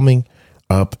coming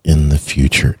up in the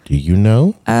future? Do you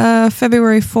know?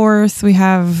 February 4th, we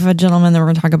have a gentleman that we're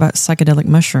going to talk about psychedelic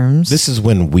mushrooms. This is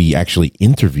when we actually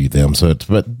interview them. So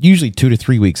but usually 2 to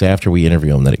 3 weeks after we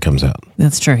interview them that it comes out.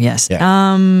 That's true. Yes.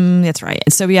 Yeah. That's right.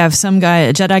 So we have some guy,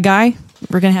 a Jedi guy.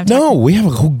 We're going to have. No, we have a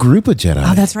whole group of Jedi.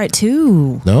 Oh, that's right.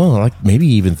 2. No, like maybe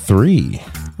even 3.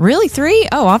 Really? 3?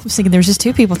 Oh, I was thinking there was just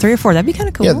 2 people, 3 or 4. That'd be kind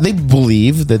of cool. Yeah, they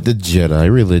believe that the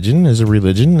Jedi religion is a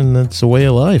religion and that's a way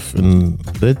of life. And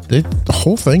the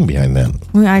whole thing behind that.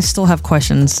 Well, I still have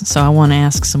questions, so I want to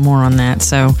ask some more on that.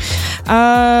 So,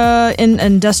 in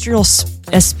industrial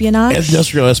espionage?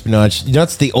 Industrial espionage.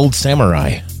 That's the old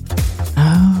samurai.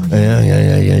 Oh. Yeah.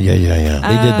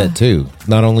 They did that too.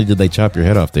 Not only did they chop your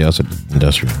head off, they also did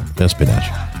industrial espionage.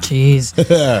 Jeez.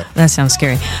 That sounds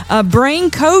scary.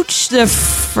 Brain coach, the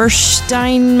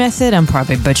Feuerstein method. I'm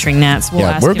probably butchering that. So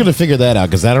we're going to figure that out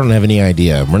because I don't have any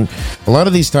idea. A lot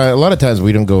of times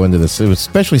we don't go into this,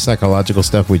 especially psychological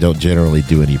stuff. We don't generally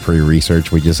do any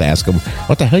pre-research. We just ask them,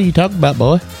 "What the hell are you talking about,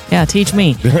 boy?" Yeah, teach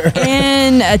me.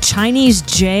 In a Chinese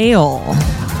jail.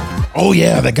 Oh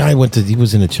yeah, that guy he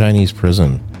was in a Chinese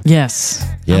prison. Yes.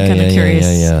 Yeah, I'm kind of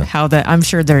curious how that. I'm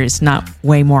sure there is not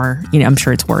way more. I'm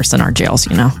sure it's worse than our jails.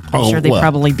 I'm sure they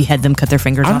probably behead them, cut their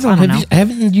fingers off. I don't know.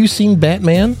 Haven't you seen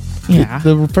Batman? Yeah.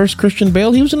 The first Christian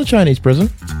Bale, he was in a Chinese prison.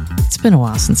 It's been a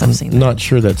while since I've seen that. Not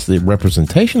sure that's the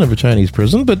representation of a Chinese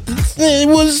prison, but it's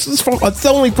the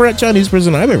only Chinese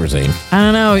prison I've ever seen. I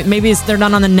don't know. Maybe they're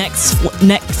not on the next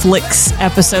Netflix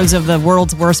episodes of the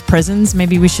world's worst prisons.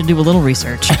 Maybe we should do a little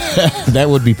research. That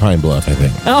would be Pine Bluff, I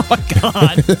think. Oh, my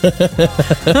God.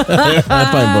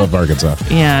 Pine Bluff, Arkansas.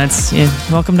 Yeah,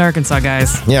 welcome to Arkansas,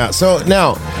 guys. Yeah, so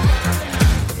now,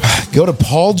 go to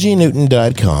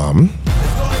paulgnewton.com.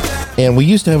 And we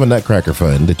used to have a Nutcracker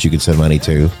fund that you could send money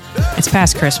to. It's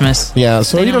past Christmas. Yeah,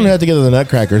 so you don't have to get to the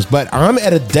Nutcrackers, but I'm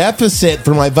at a deficit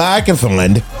for my vodka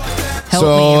fund. Help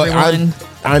me, everyone.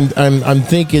 I'm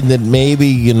thinking that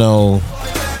maybe,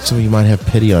 some of you might have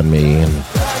pity on me and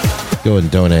go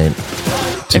and donate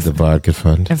to the vodka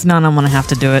fund. If not, I'm going to have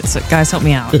to do it. So, guys, help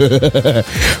me out.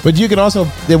 But you can also,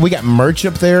 we got merch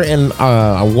up there, and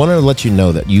I want to let you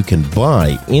know that you can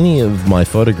buy any of my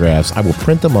photographs. I will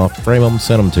print them off, frame them,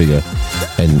 send them to you,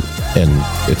 and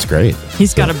it's great.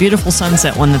 He's got a beautiful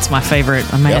sunset one that's my favorite.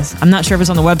 I'm not sure if it's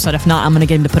on the website. If not, I'm going to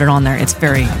get him to put it on there. It's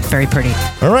very, very pretty.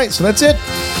 All right, so that's it.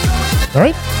 All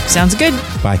right. Sounds good.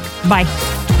 Bye. Bye.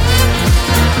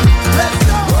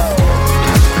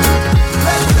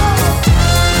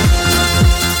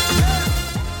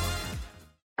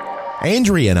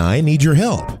 Andrea and I need your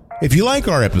help. If you like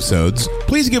our episodes,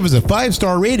 please give us a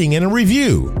 5-star rating and a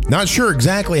review. Not sure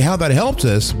exactly how that helps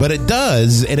us, but it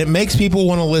does, and it makes people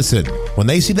want to listen when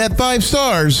they see that 5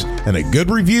 stars and a good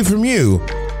review from you.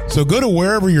 So go to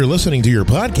wherever you're listening to your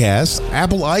podcasts,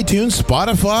 Apple, iTunes,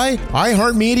 Spotify,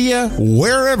 iHeartMedia,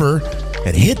 wherever,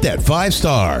 and hit that 5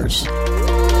 stars.